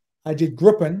 Rattle, I did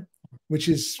Gruppen, which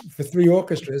is for 3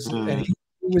 orchestras, and he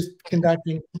was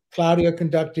conducting, Claudio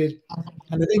conducted,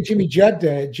 and I think Jimmy Judd,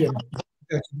 Jim,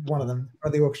 one of them, one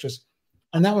of the orchestras.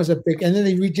 And that was a big, and then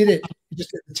they redid it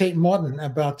just at the Tate Modern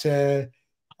about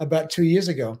 2 years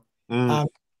ago.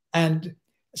 And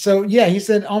so, yeah, he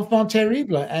said, enfant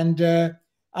terrible. And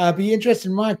I'll be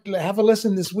interested, Mike, have a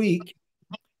listen this week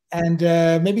and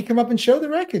maybe come up and show the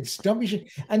records. Don't be sure.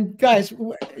 And guys,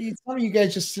 some of you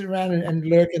guys just sit around and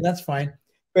lurk, and that's fine.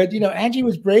 But, you know, Angie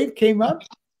was brave, came up,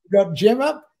 got Jim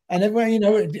up, and everyone, you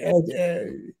know,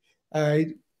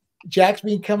 Jack's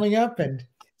been coming up. And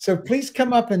so please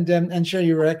come up and show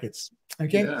your records.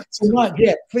 Okay. Yeah. So, Mike,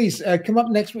 yeah, please come up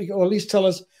next week, or at least tell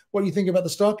us what you think about the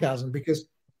Stockhausen, because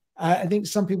I think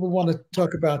some people want to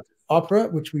talk about opera,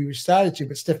 which we started to,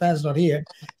 but Stefan's not here.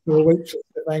 So we'll wait till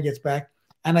Stefan gets back.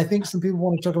 And I think some people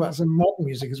want to talk about some modern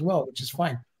music as well, which is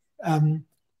fine.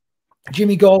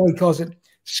 Jimmy Galway calls it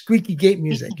squeaky gate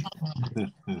music.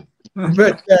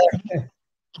 but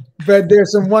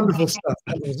there's some wonderful stuff.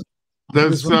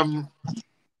 There's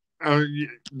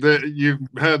you've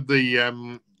heard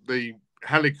the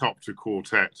helicopter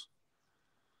quartet.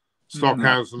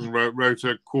 Stockhausen wrote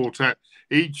a quartet.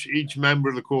 Each member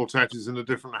of the quartet is in a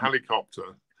different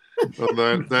helicopter,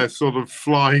 and they're sort of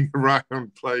flying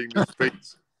around playing this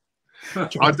piece.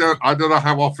 I don't know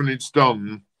how often it's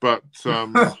done, but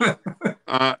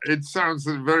it sounds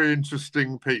a very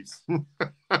interesting piece.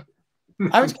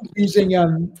 I was confusing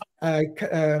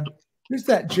who's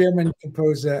that German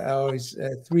composer? Oh, he's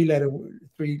three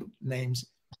names.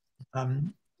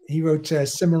 He wrote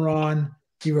Cimarron.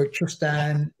 He wrote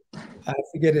Tristan. I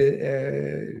forget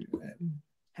it.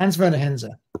 Hans Werner Henze.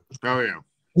 Oh yeah.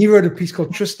 He wrote a piece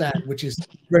called Tristan, which is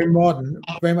very modern,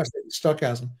 very much like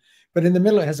Stockhausen. But in the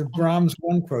middle, it has a Brahms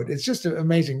one quote. It's just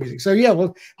amazing music. So yeah,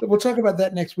 we'll talk about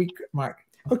that next week, Mark.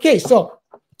 Okay, so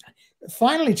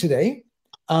finally today,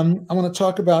 I want to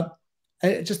talk about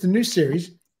just a new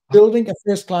series, building a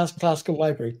first-class classical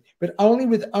library, but only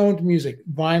with owned music,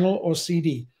 vinyl or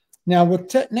CD. Now,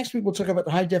 next week we'll talk about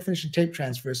the high-definition tape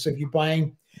transfers. So if you're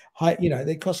buying high,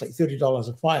 they cost like $30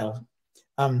 a file.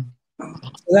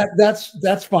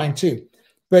 That's fine too.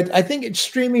 But I think it's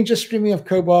just streaming of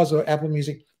Cobars or Apple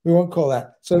Music. We won't call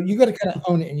that. So you got to kind of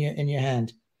own it in your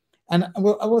hand. And I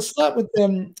will start with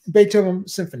Beethoven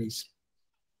symphonies.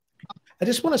 I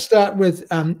just want to start with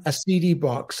a CD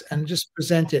box and just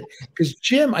present it because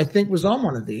Jim, I think, was on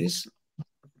one of these.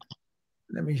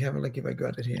 Let me have a look if I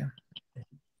got it here.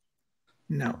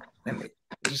 No, let me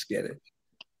just get it.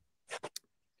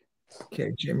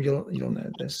 Okay, Jim, you'll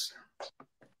know this.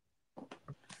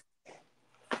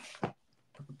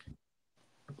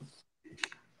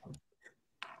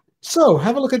 So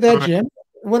have a look at that, Jim.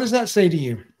 What does that say to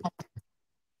you?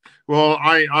 Well,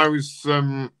 I was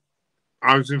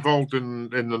involved in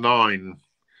the 9,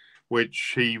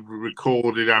 which he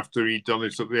recorded after he'd done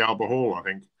it at the Albert Hall, I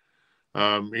think.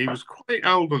 He was quite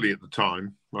elderly at the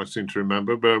time, I seem to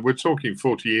remember, but we're talking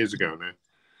 40 years ago now.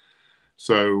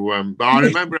 So, but I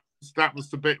remember that was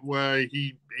the bit where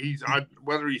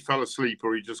whether he fell asleep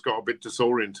or he just got a bit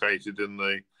disorientated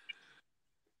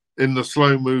in the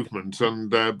slow movement, and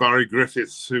Barry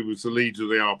Griffiths, who was the leader of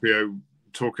the RPO,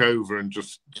 took over and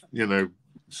just,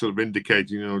 sort of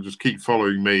indicating, just keep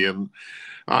following me. And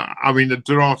I mean,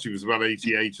 Dorati was about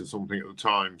 88 or something at the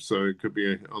time, so it could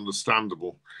be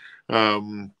understandable.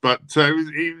 But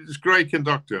he was a great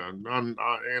conductor, and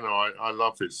I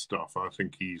love his stuff. I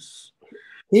think he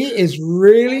is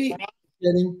really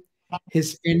getting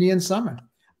his Indian summer.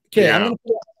 Okay, yeah.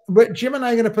 But Jim and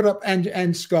I are going to put up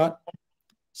and Scott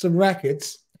some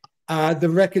records, the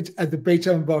records at the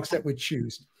Beethoven box that we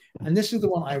choose, and this is the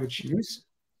one I would choose.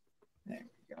 There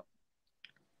we go.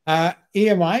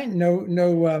 EMI, no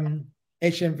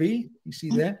HMV. You see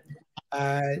there.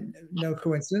 No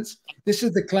coincidence. This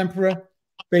is the Klemperer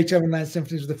Beethoven 9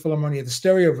 Symphonies with the Philharmonia, the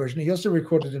stereo version. He also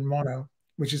recorded in mono,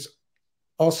 which is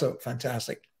also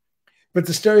fantastic. But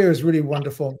the stereo is really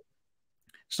wonderful.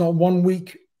 It's not one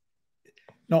week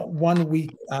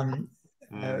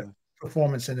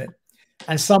performance in it.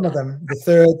 And some of them, the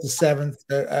 3rd, the 7th,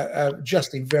 are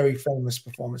just very famous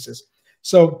performances.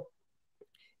 So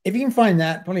if you can find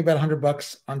that, probably about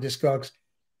 $100 on Discogs.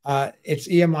 It's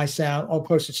EMI sound, all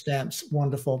postage stamps,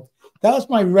 wonderful. That was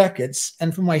my records,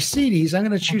 and for my CDs, I'm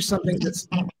going to choose something that's,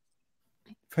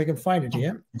 if I can find it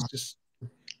here, it's just,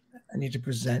 I need to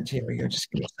present. Here we go.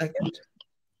 Just give me a second.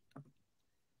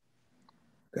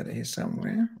 Got it here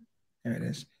somewhere. There it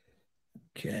is.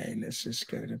 Okay, let's just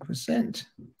go to present,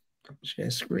 share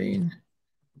screen,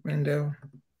 window.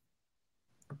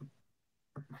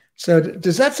 So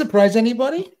does that surprise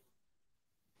anybody?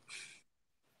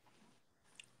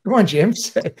 Come on, Jim.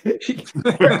 No,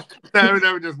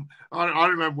 it doesn't. I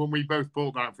remember when we both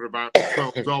bought that for about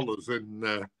 $12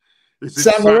 in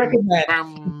Sam the Record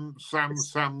Man.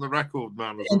 Sam the Record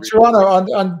Man. In Toronto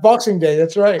on Boxing Day.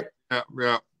 That's right.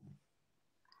 Yeah.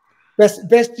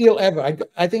 Best deal ever.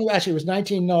 I think actually it was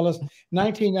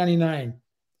 $19.99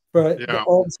 for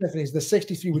all the symphonies. The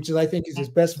 63, which I think is his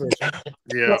best version.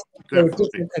 Yeah, a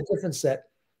different set.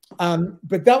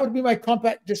 But that would be my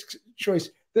compact disc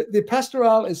choice. The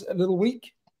Pastoral is a little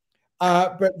weak,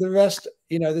 but the rest,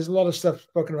 there's a lot of stuff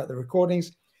spoken about the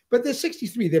recordings. But the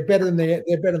 63, they're better than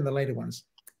the later ones.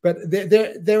 But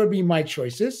there would be my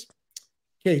choices.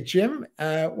 Okay, Jim,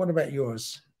 what about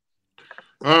yours?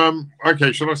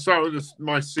 Okay, shall I start with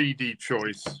my CD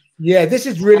choice? Yeah, this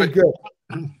is really good.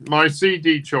 My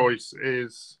CD choice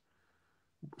is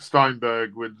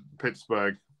Steinberg with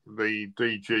Pittsburgh, the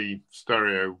DG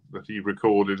stereo that he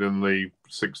recorded in the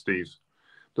 60s.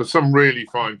 There's some really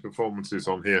fine performances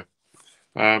on here.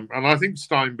 And I think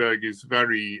Steinberg is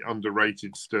very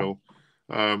underrated still,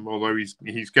 although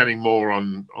he's getting more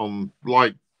on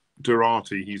like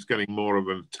Dorati, he's getting more of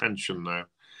an attention now.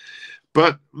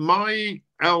 But my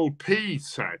LP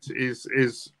set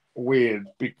is weird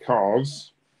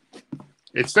because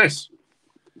it's this.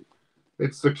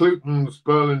 It's the Cluten's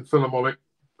Berlin Philharmonic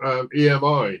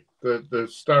EMI, the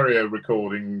stereo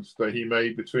recordings that he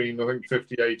made between, I think,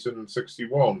 58 and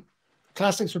 61.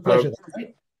 Classics for pleasure,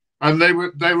 right? And they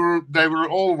were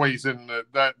always in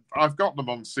that. I've got them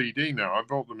on CD now. I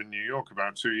bought them in New York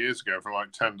about 2 years ago for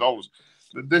like $10.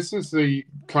 this is the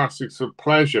Classics of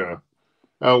Pleasure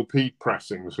LP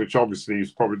pressings, which obviously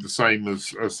is probably the same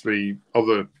as the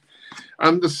other.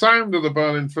 And the sound of the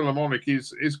Berlin Philharmonic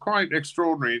is quite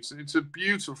extraordinary. It's a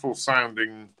beautiful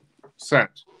sounding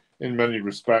set in many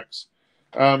respects.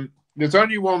 There's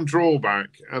only one drawback,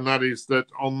 and that is that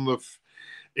on the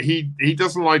he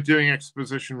doesn't like doing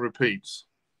exposition repeats.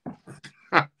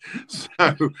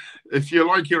 So if you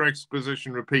like your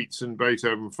exposition repeats in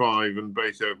Beethoven 5 and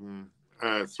Beethoven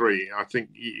 3, I think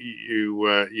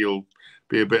you'll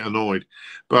be a bit annoyed.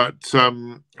 But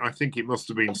I think it must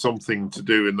have been something to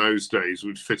do in those days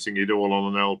with fitting it all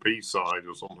on an LP side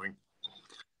or something.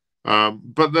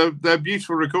 But they're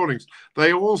beautiful recordings.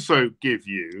 They also give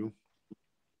you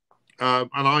an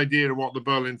idea of what the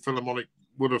Berlin Philharmonic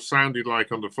would have sounded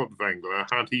like under Furtwängler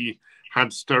had he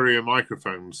had stereo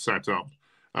microphones set up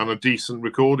and a decent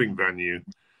recording venue.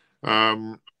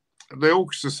 The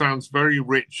orchestra sounds very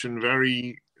rich and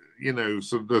very,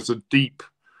 so there's a deep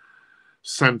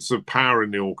sense of power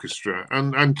in the orchestra.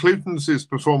 And Cluten's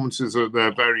performances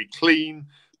they're very clean,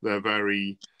 they're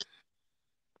very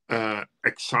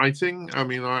exciting. I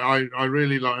mean, I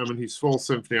really like him, and his Fourth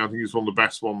Symphony, I think, is one of the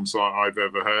best ones I've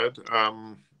ever heard.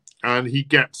 And he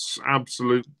gets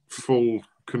absolute full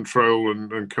control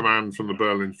and command from the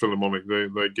Berlin Philharmonic.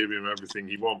 They give him everything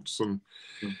he wants, and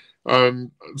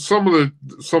some of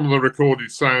the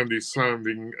recorded sound is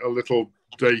sounding a little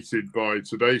dated by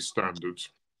today's standards,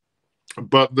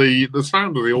 but the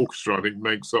sound of the orchestra, I think,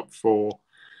 makes up for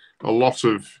a lot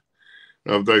of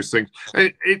those things.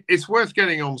 It's worth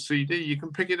getting on CD. You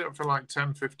can pick it up for like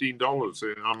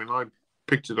 $10-15. I mean, I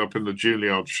picked it up in the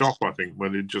Juilliard shop, I think,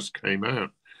 when it just came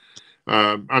out.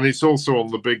 And it's also on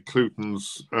the big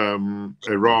Cluten's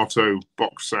Erato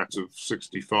box set of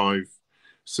 65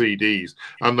 CDs.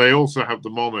 And they also have the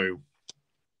mono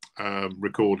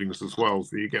recordings as well,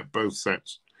 so you get both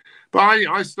sets. But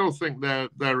I still think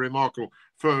they're remarkable.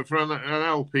 For an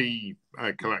LP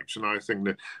collection, I think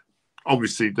that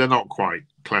obviously they're not quite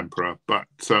Klemperer, but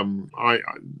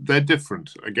they're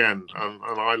different again. And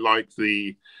I like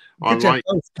Cluten's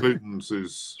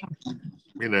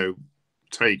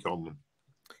take on them.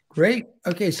 Great.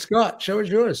 Okay, Scott, show us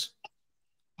yours.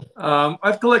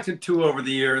 I've collected 2 over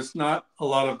the years, not a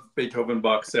lot of Beethoven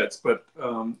box sets, but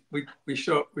we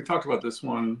talked about this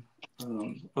one,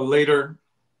 a later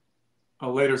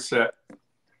set.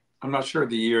 I'm not sure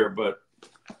the year, but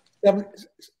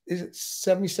is it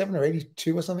 77 or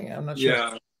 82 or something? I'm not sure.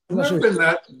 Yeah,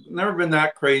 never been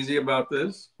that crazy about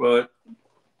this, but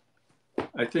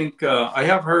I think I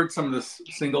have heard some of the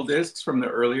single discs from the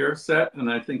earlier set, and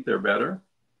I think they're better.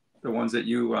 The ones that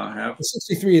you have. The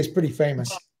 63 is pretty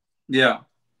famous. Yeah,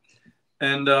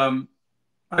 and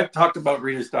I talked about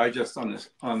Reader's Digest on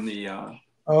the.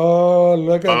 Oh,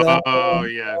 look at that! Oh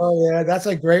yeah, oh yeah, that's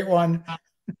a great one.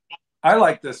 I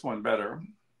like this one better.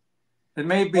 It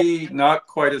may be not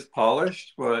quite as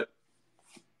polished, but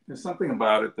there's something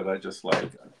about it that I just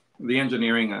like. The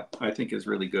engineering, I think, is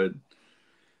really good.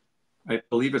 I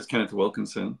believe it's Kenneth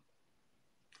Wilkinson.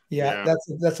 Yeah.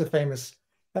 that's a famous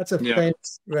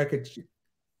record.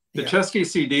 The Chesky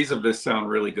CDs of this sound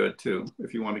really good too,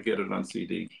 if you want to get it on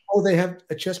CD. Oh, they have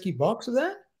a Chesky box of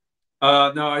that?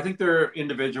 No, I think they're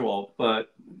individual,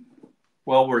 but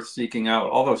well worth seeking out.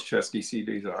 All those Chesky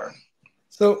CDs are.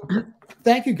 So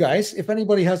thank you, guys. If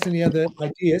anybody has any other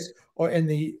ideas, or in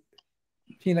the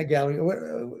peanut gallery,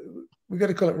 we got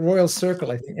to call it Royal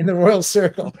Circle, I think. In the Royal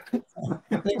Circle.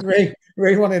 I think Ray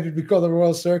wanted it to be called the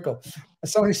Royal Circle.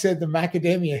 Somebody said the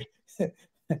macadamia.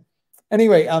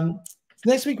 Anyway,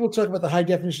 next week we'll talk about the high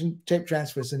definition tape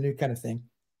transfers, a new kind of thing.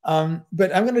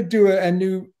 But I'm going to do a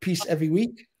new piece every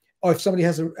week, or if somebody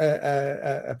has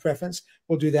a preference,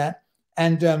 we'll do that.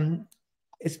 And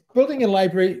it's building a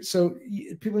library so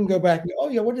people can go back and go, oh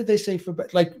yeah, what did they say for,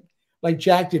 like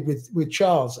Jack did with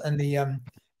Charles and the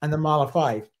Mahler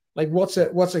 5. Like what's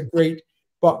a great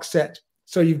box set?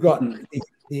 So you've got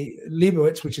the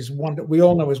Leibowitz, which is we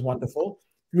all know is wonderful.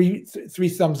 Three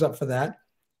thumbs up for that.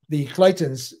 The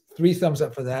Claytons, 3 thumbs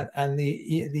up for that, and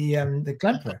the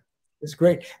Klemperer is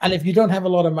great. And if you don't have a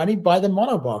lot of money, buy the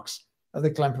mono box of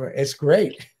the Klemperer. It's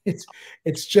great.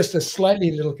 It's just a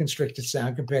slightly little constricted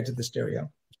sound compared to the stereo.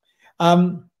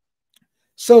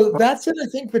 So that's it, I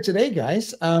think, for today,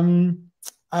 guys.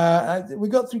 We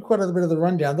got through quite a bit of the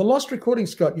rundown. The lost recording,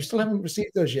 Scott, you still haven't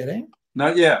received those yet, eh?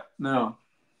 Not yet, no.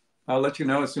 I'll let you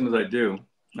know as soon as I do.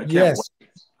 I can't wait.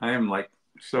 I am like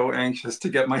so anxious to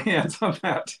get my hands on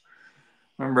that.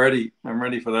 I'm ready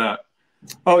for that.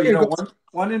 Oh, you know,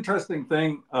 one interesting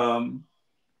thing.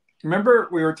 Remember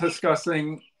we were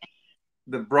discussing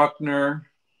the Bruckner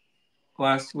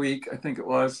last week, I think it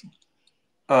was.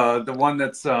 The one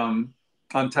that's on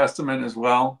Testament as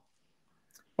well.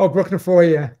 Oh, Brooklyn 4,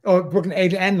 yeah. Oh, Brooklyn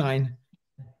 8 and 9.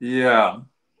 Yeah.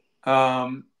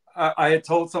 I had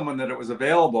told someone that it was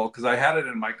available because I had it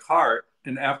in my cart.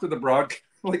 And after the broadcast,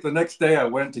 like the next day, I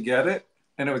went to get it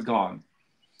and it was gone.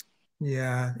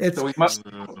 Yeah. So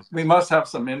we must have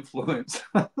some influence.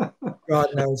 God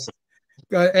knows.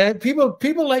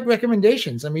 People like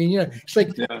recommendations. I mean, you know, it's like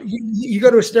you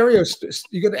go to a stereo,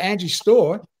 you go to Angie's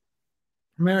store,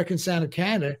 American Sound of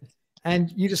Canada,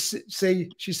 and you just say,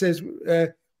 she says,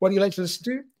 what do you like to listen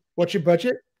to? What's your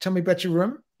budget? Tell me about your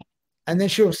room. And then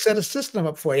she'll set a system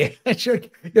up for you. And you'll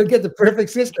get the perfect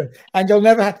system. And you'll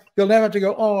never have to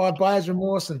go, oh, buyer's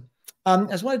remorse. And I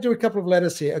just want to do a couple of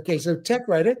letters here. Okay, so Tech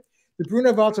Writer, the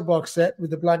Bruno Walter box set with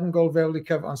the black and gold velvet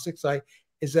cover on 6i,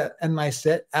 is that a nice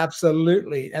set?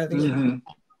 Absolutely. And I think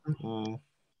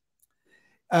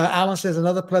Alan says,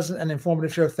 another pleasant and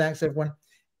informative show. Thanks, everyone.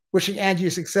 Wishing Angie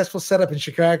a successful setup in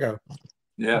Chicago.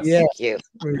 Yes. Thank you.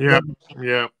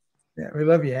 Yeah, we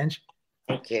love you, Angie.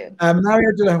 Thank you.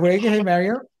 Mario de la Huega. Hey,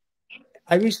 Mario.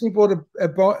 I recently bought a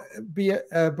Bone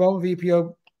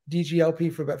VPO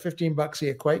DGLP for about $15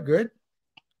 here. Quite good.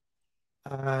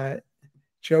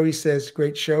 Joey says,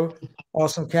 great show.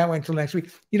 Awesome. Can't wait until next week.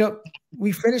 You know,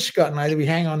 we finished, Scott and I, we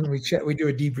hang on and we chat, we do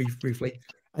a debrief briefly.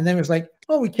 And then it was like,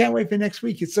 oh, we can't wait for next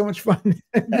week. It's so much fun.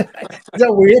 Is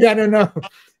that weird? I don't know.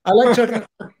 I like talking.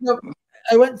 You know,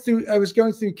 I was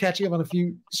going through catching up on a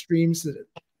few streams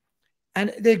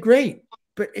and they're great,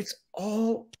 but it's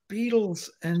all Beatles.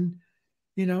 And,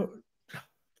 you know,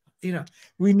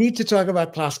 we need to talk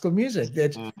about classical music.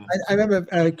 I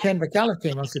remember Ken McCallum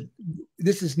came on and said,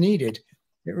 this is needed.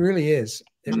 It really is.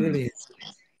 It really is.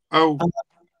 Oh,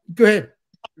 go ahead.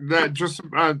 Just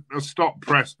a stop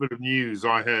press bit of news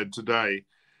I heard today.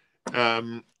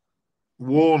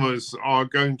 Warners are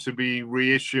going to be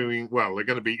reissuing, well, they're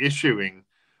going to be issuing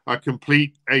a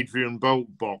complete Adrian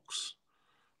Bolt box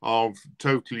of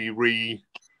totally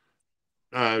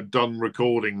done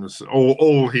recordings, or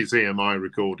all his EMI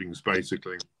recordings,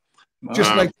 basically.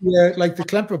 Just like the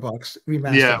Klemper box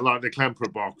remaster. Yeah, like the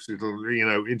Klemper box. It'll, you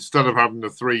know, instead of having the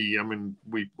three, I mean,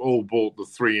 we all bought the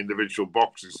 3 individual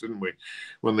boxes, didn't we,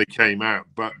 when they came out?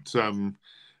 But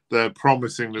they're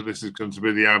promising that this is going to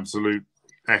be the absolute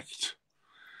echt.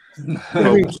 It's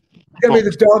going to be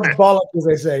the dog's bollock, as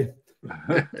they say.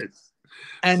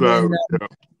 And so, then,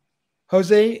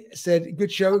 Jose said,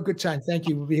 good show, good time. Thank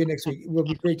you. We'll be here next week. It will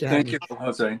be great to have you. Thank you,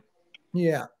 Jose.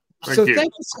 Yeah. Thank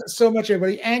you so much,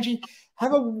 everybody. Angie,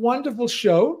 have a wonderful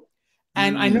show.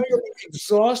 And I know you're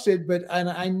exhausted, but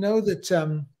I know that I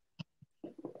don't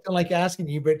like asking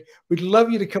you, but we'd love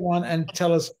you to come on and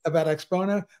tell us about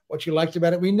Expono, what you liked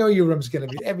about it. We know your room's going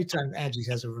to be, every time Angie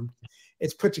has a room,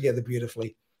 it's put together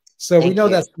beautifully. So we know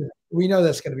that's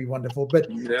going to be wonderful. But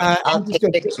I'll take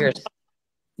pictures.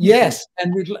 Yes,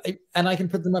 and I can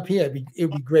put them up here. It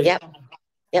would be great. Yep.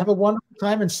 Have a wonderful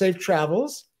time and safe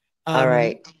travels. All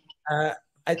right.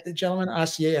 The gentleman,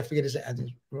 RCA, I forget his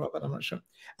name, Robert, I'm not sure.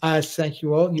 Thank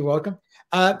you all. You're welcome.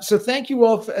 So thank you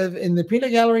all in the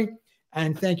Peanut Gallery,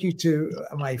 and thank you to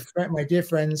my dear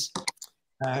friends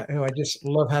who I just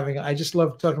love having. I just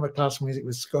love talking about classical music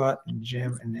with Scott and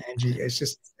Jim and Angie. It's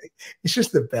just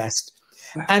the best.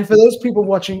 And for those people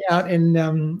watching out in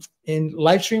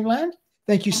Livestream land,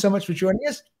 thank you so much for joining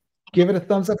us. Give it a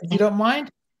thumbs up if you don't mind.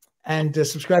 And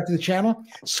subscribe to the channel.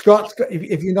 Scott,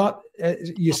 if you're not, of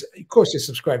course, you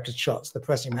subscribe to Shots, the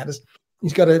Pressing Matters.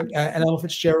 He's got an Ella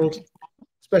Fitzgerald,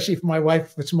 especially for my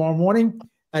wife for tomorrow morning.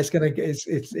 It's going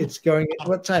at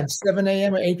what time? 7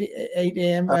 a.m. or 8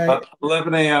 a.m.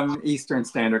 11 a.m. Eastern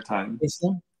Standard Time.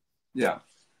 Eastern? Yeah.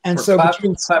 And so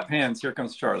between clap hands, here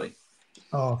comes Charlie.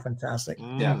 Oh, fantastic!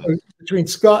 Yeah. So between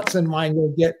Scott's and mine,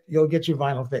 you'll get your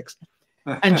vinyl fixed.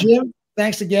 And Jim,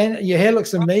 thanks again. Your hair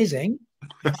looks amazing.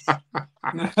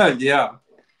 Yeah,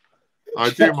 I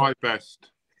do my best.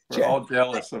 We're all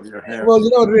jealous of your hair. Well, you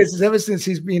know what it is ever since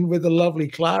he's been with the lovely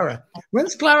Clara.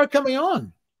 When's Clara coming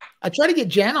on? I tried to get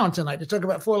Jan on tonight to talk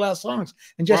about 4 Loud Songs,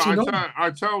 and Jesse.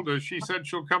 I told her. She said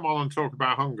she'll come on and talk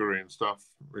about Hungary and stuff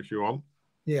if you want.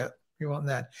 Yeah, we want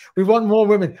that. We want more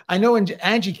women. I know when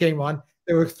Angie came on,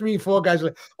 there were 3 or 4 guys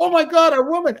like, "Oh my God, a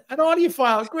woman, an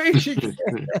audiophile, great!"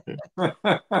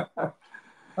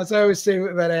 As I always say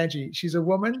about Angie, she's a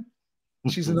woman,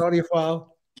 she's an audiophile.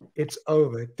 It's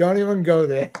over. Don't even go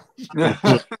there.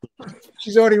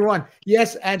 She's already won.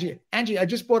 Yes, Angie. Angie, I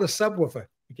just bought a subwoofer.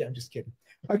 Okay, I'm just kidding.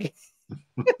 Okay.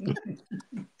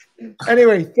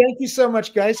 Anyway, thank you so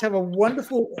much, guys. Have a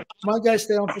wonderful. My guys,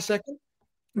 stay on for a second.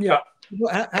 Yeah.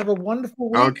 Have a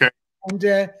wonderful week.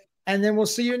 Okay. And then we'll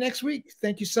see you next week.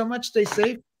 Thank you so much. Stay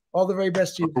safe. All the very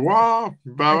best to you. Bye.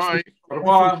 Bye.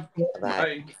 Bye.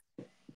 Bye.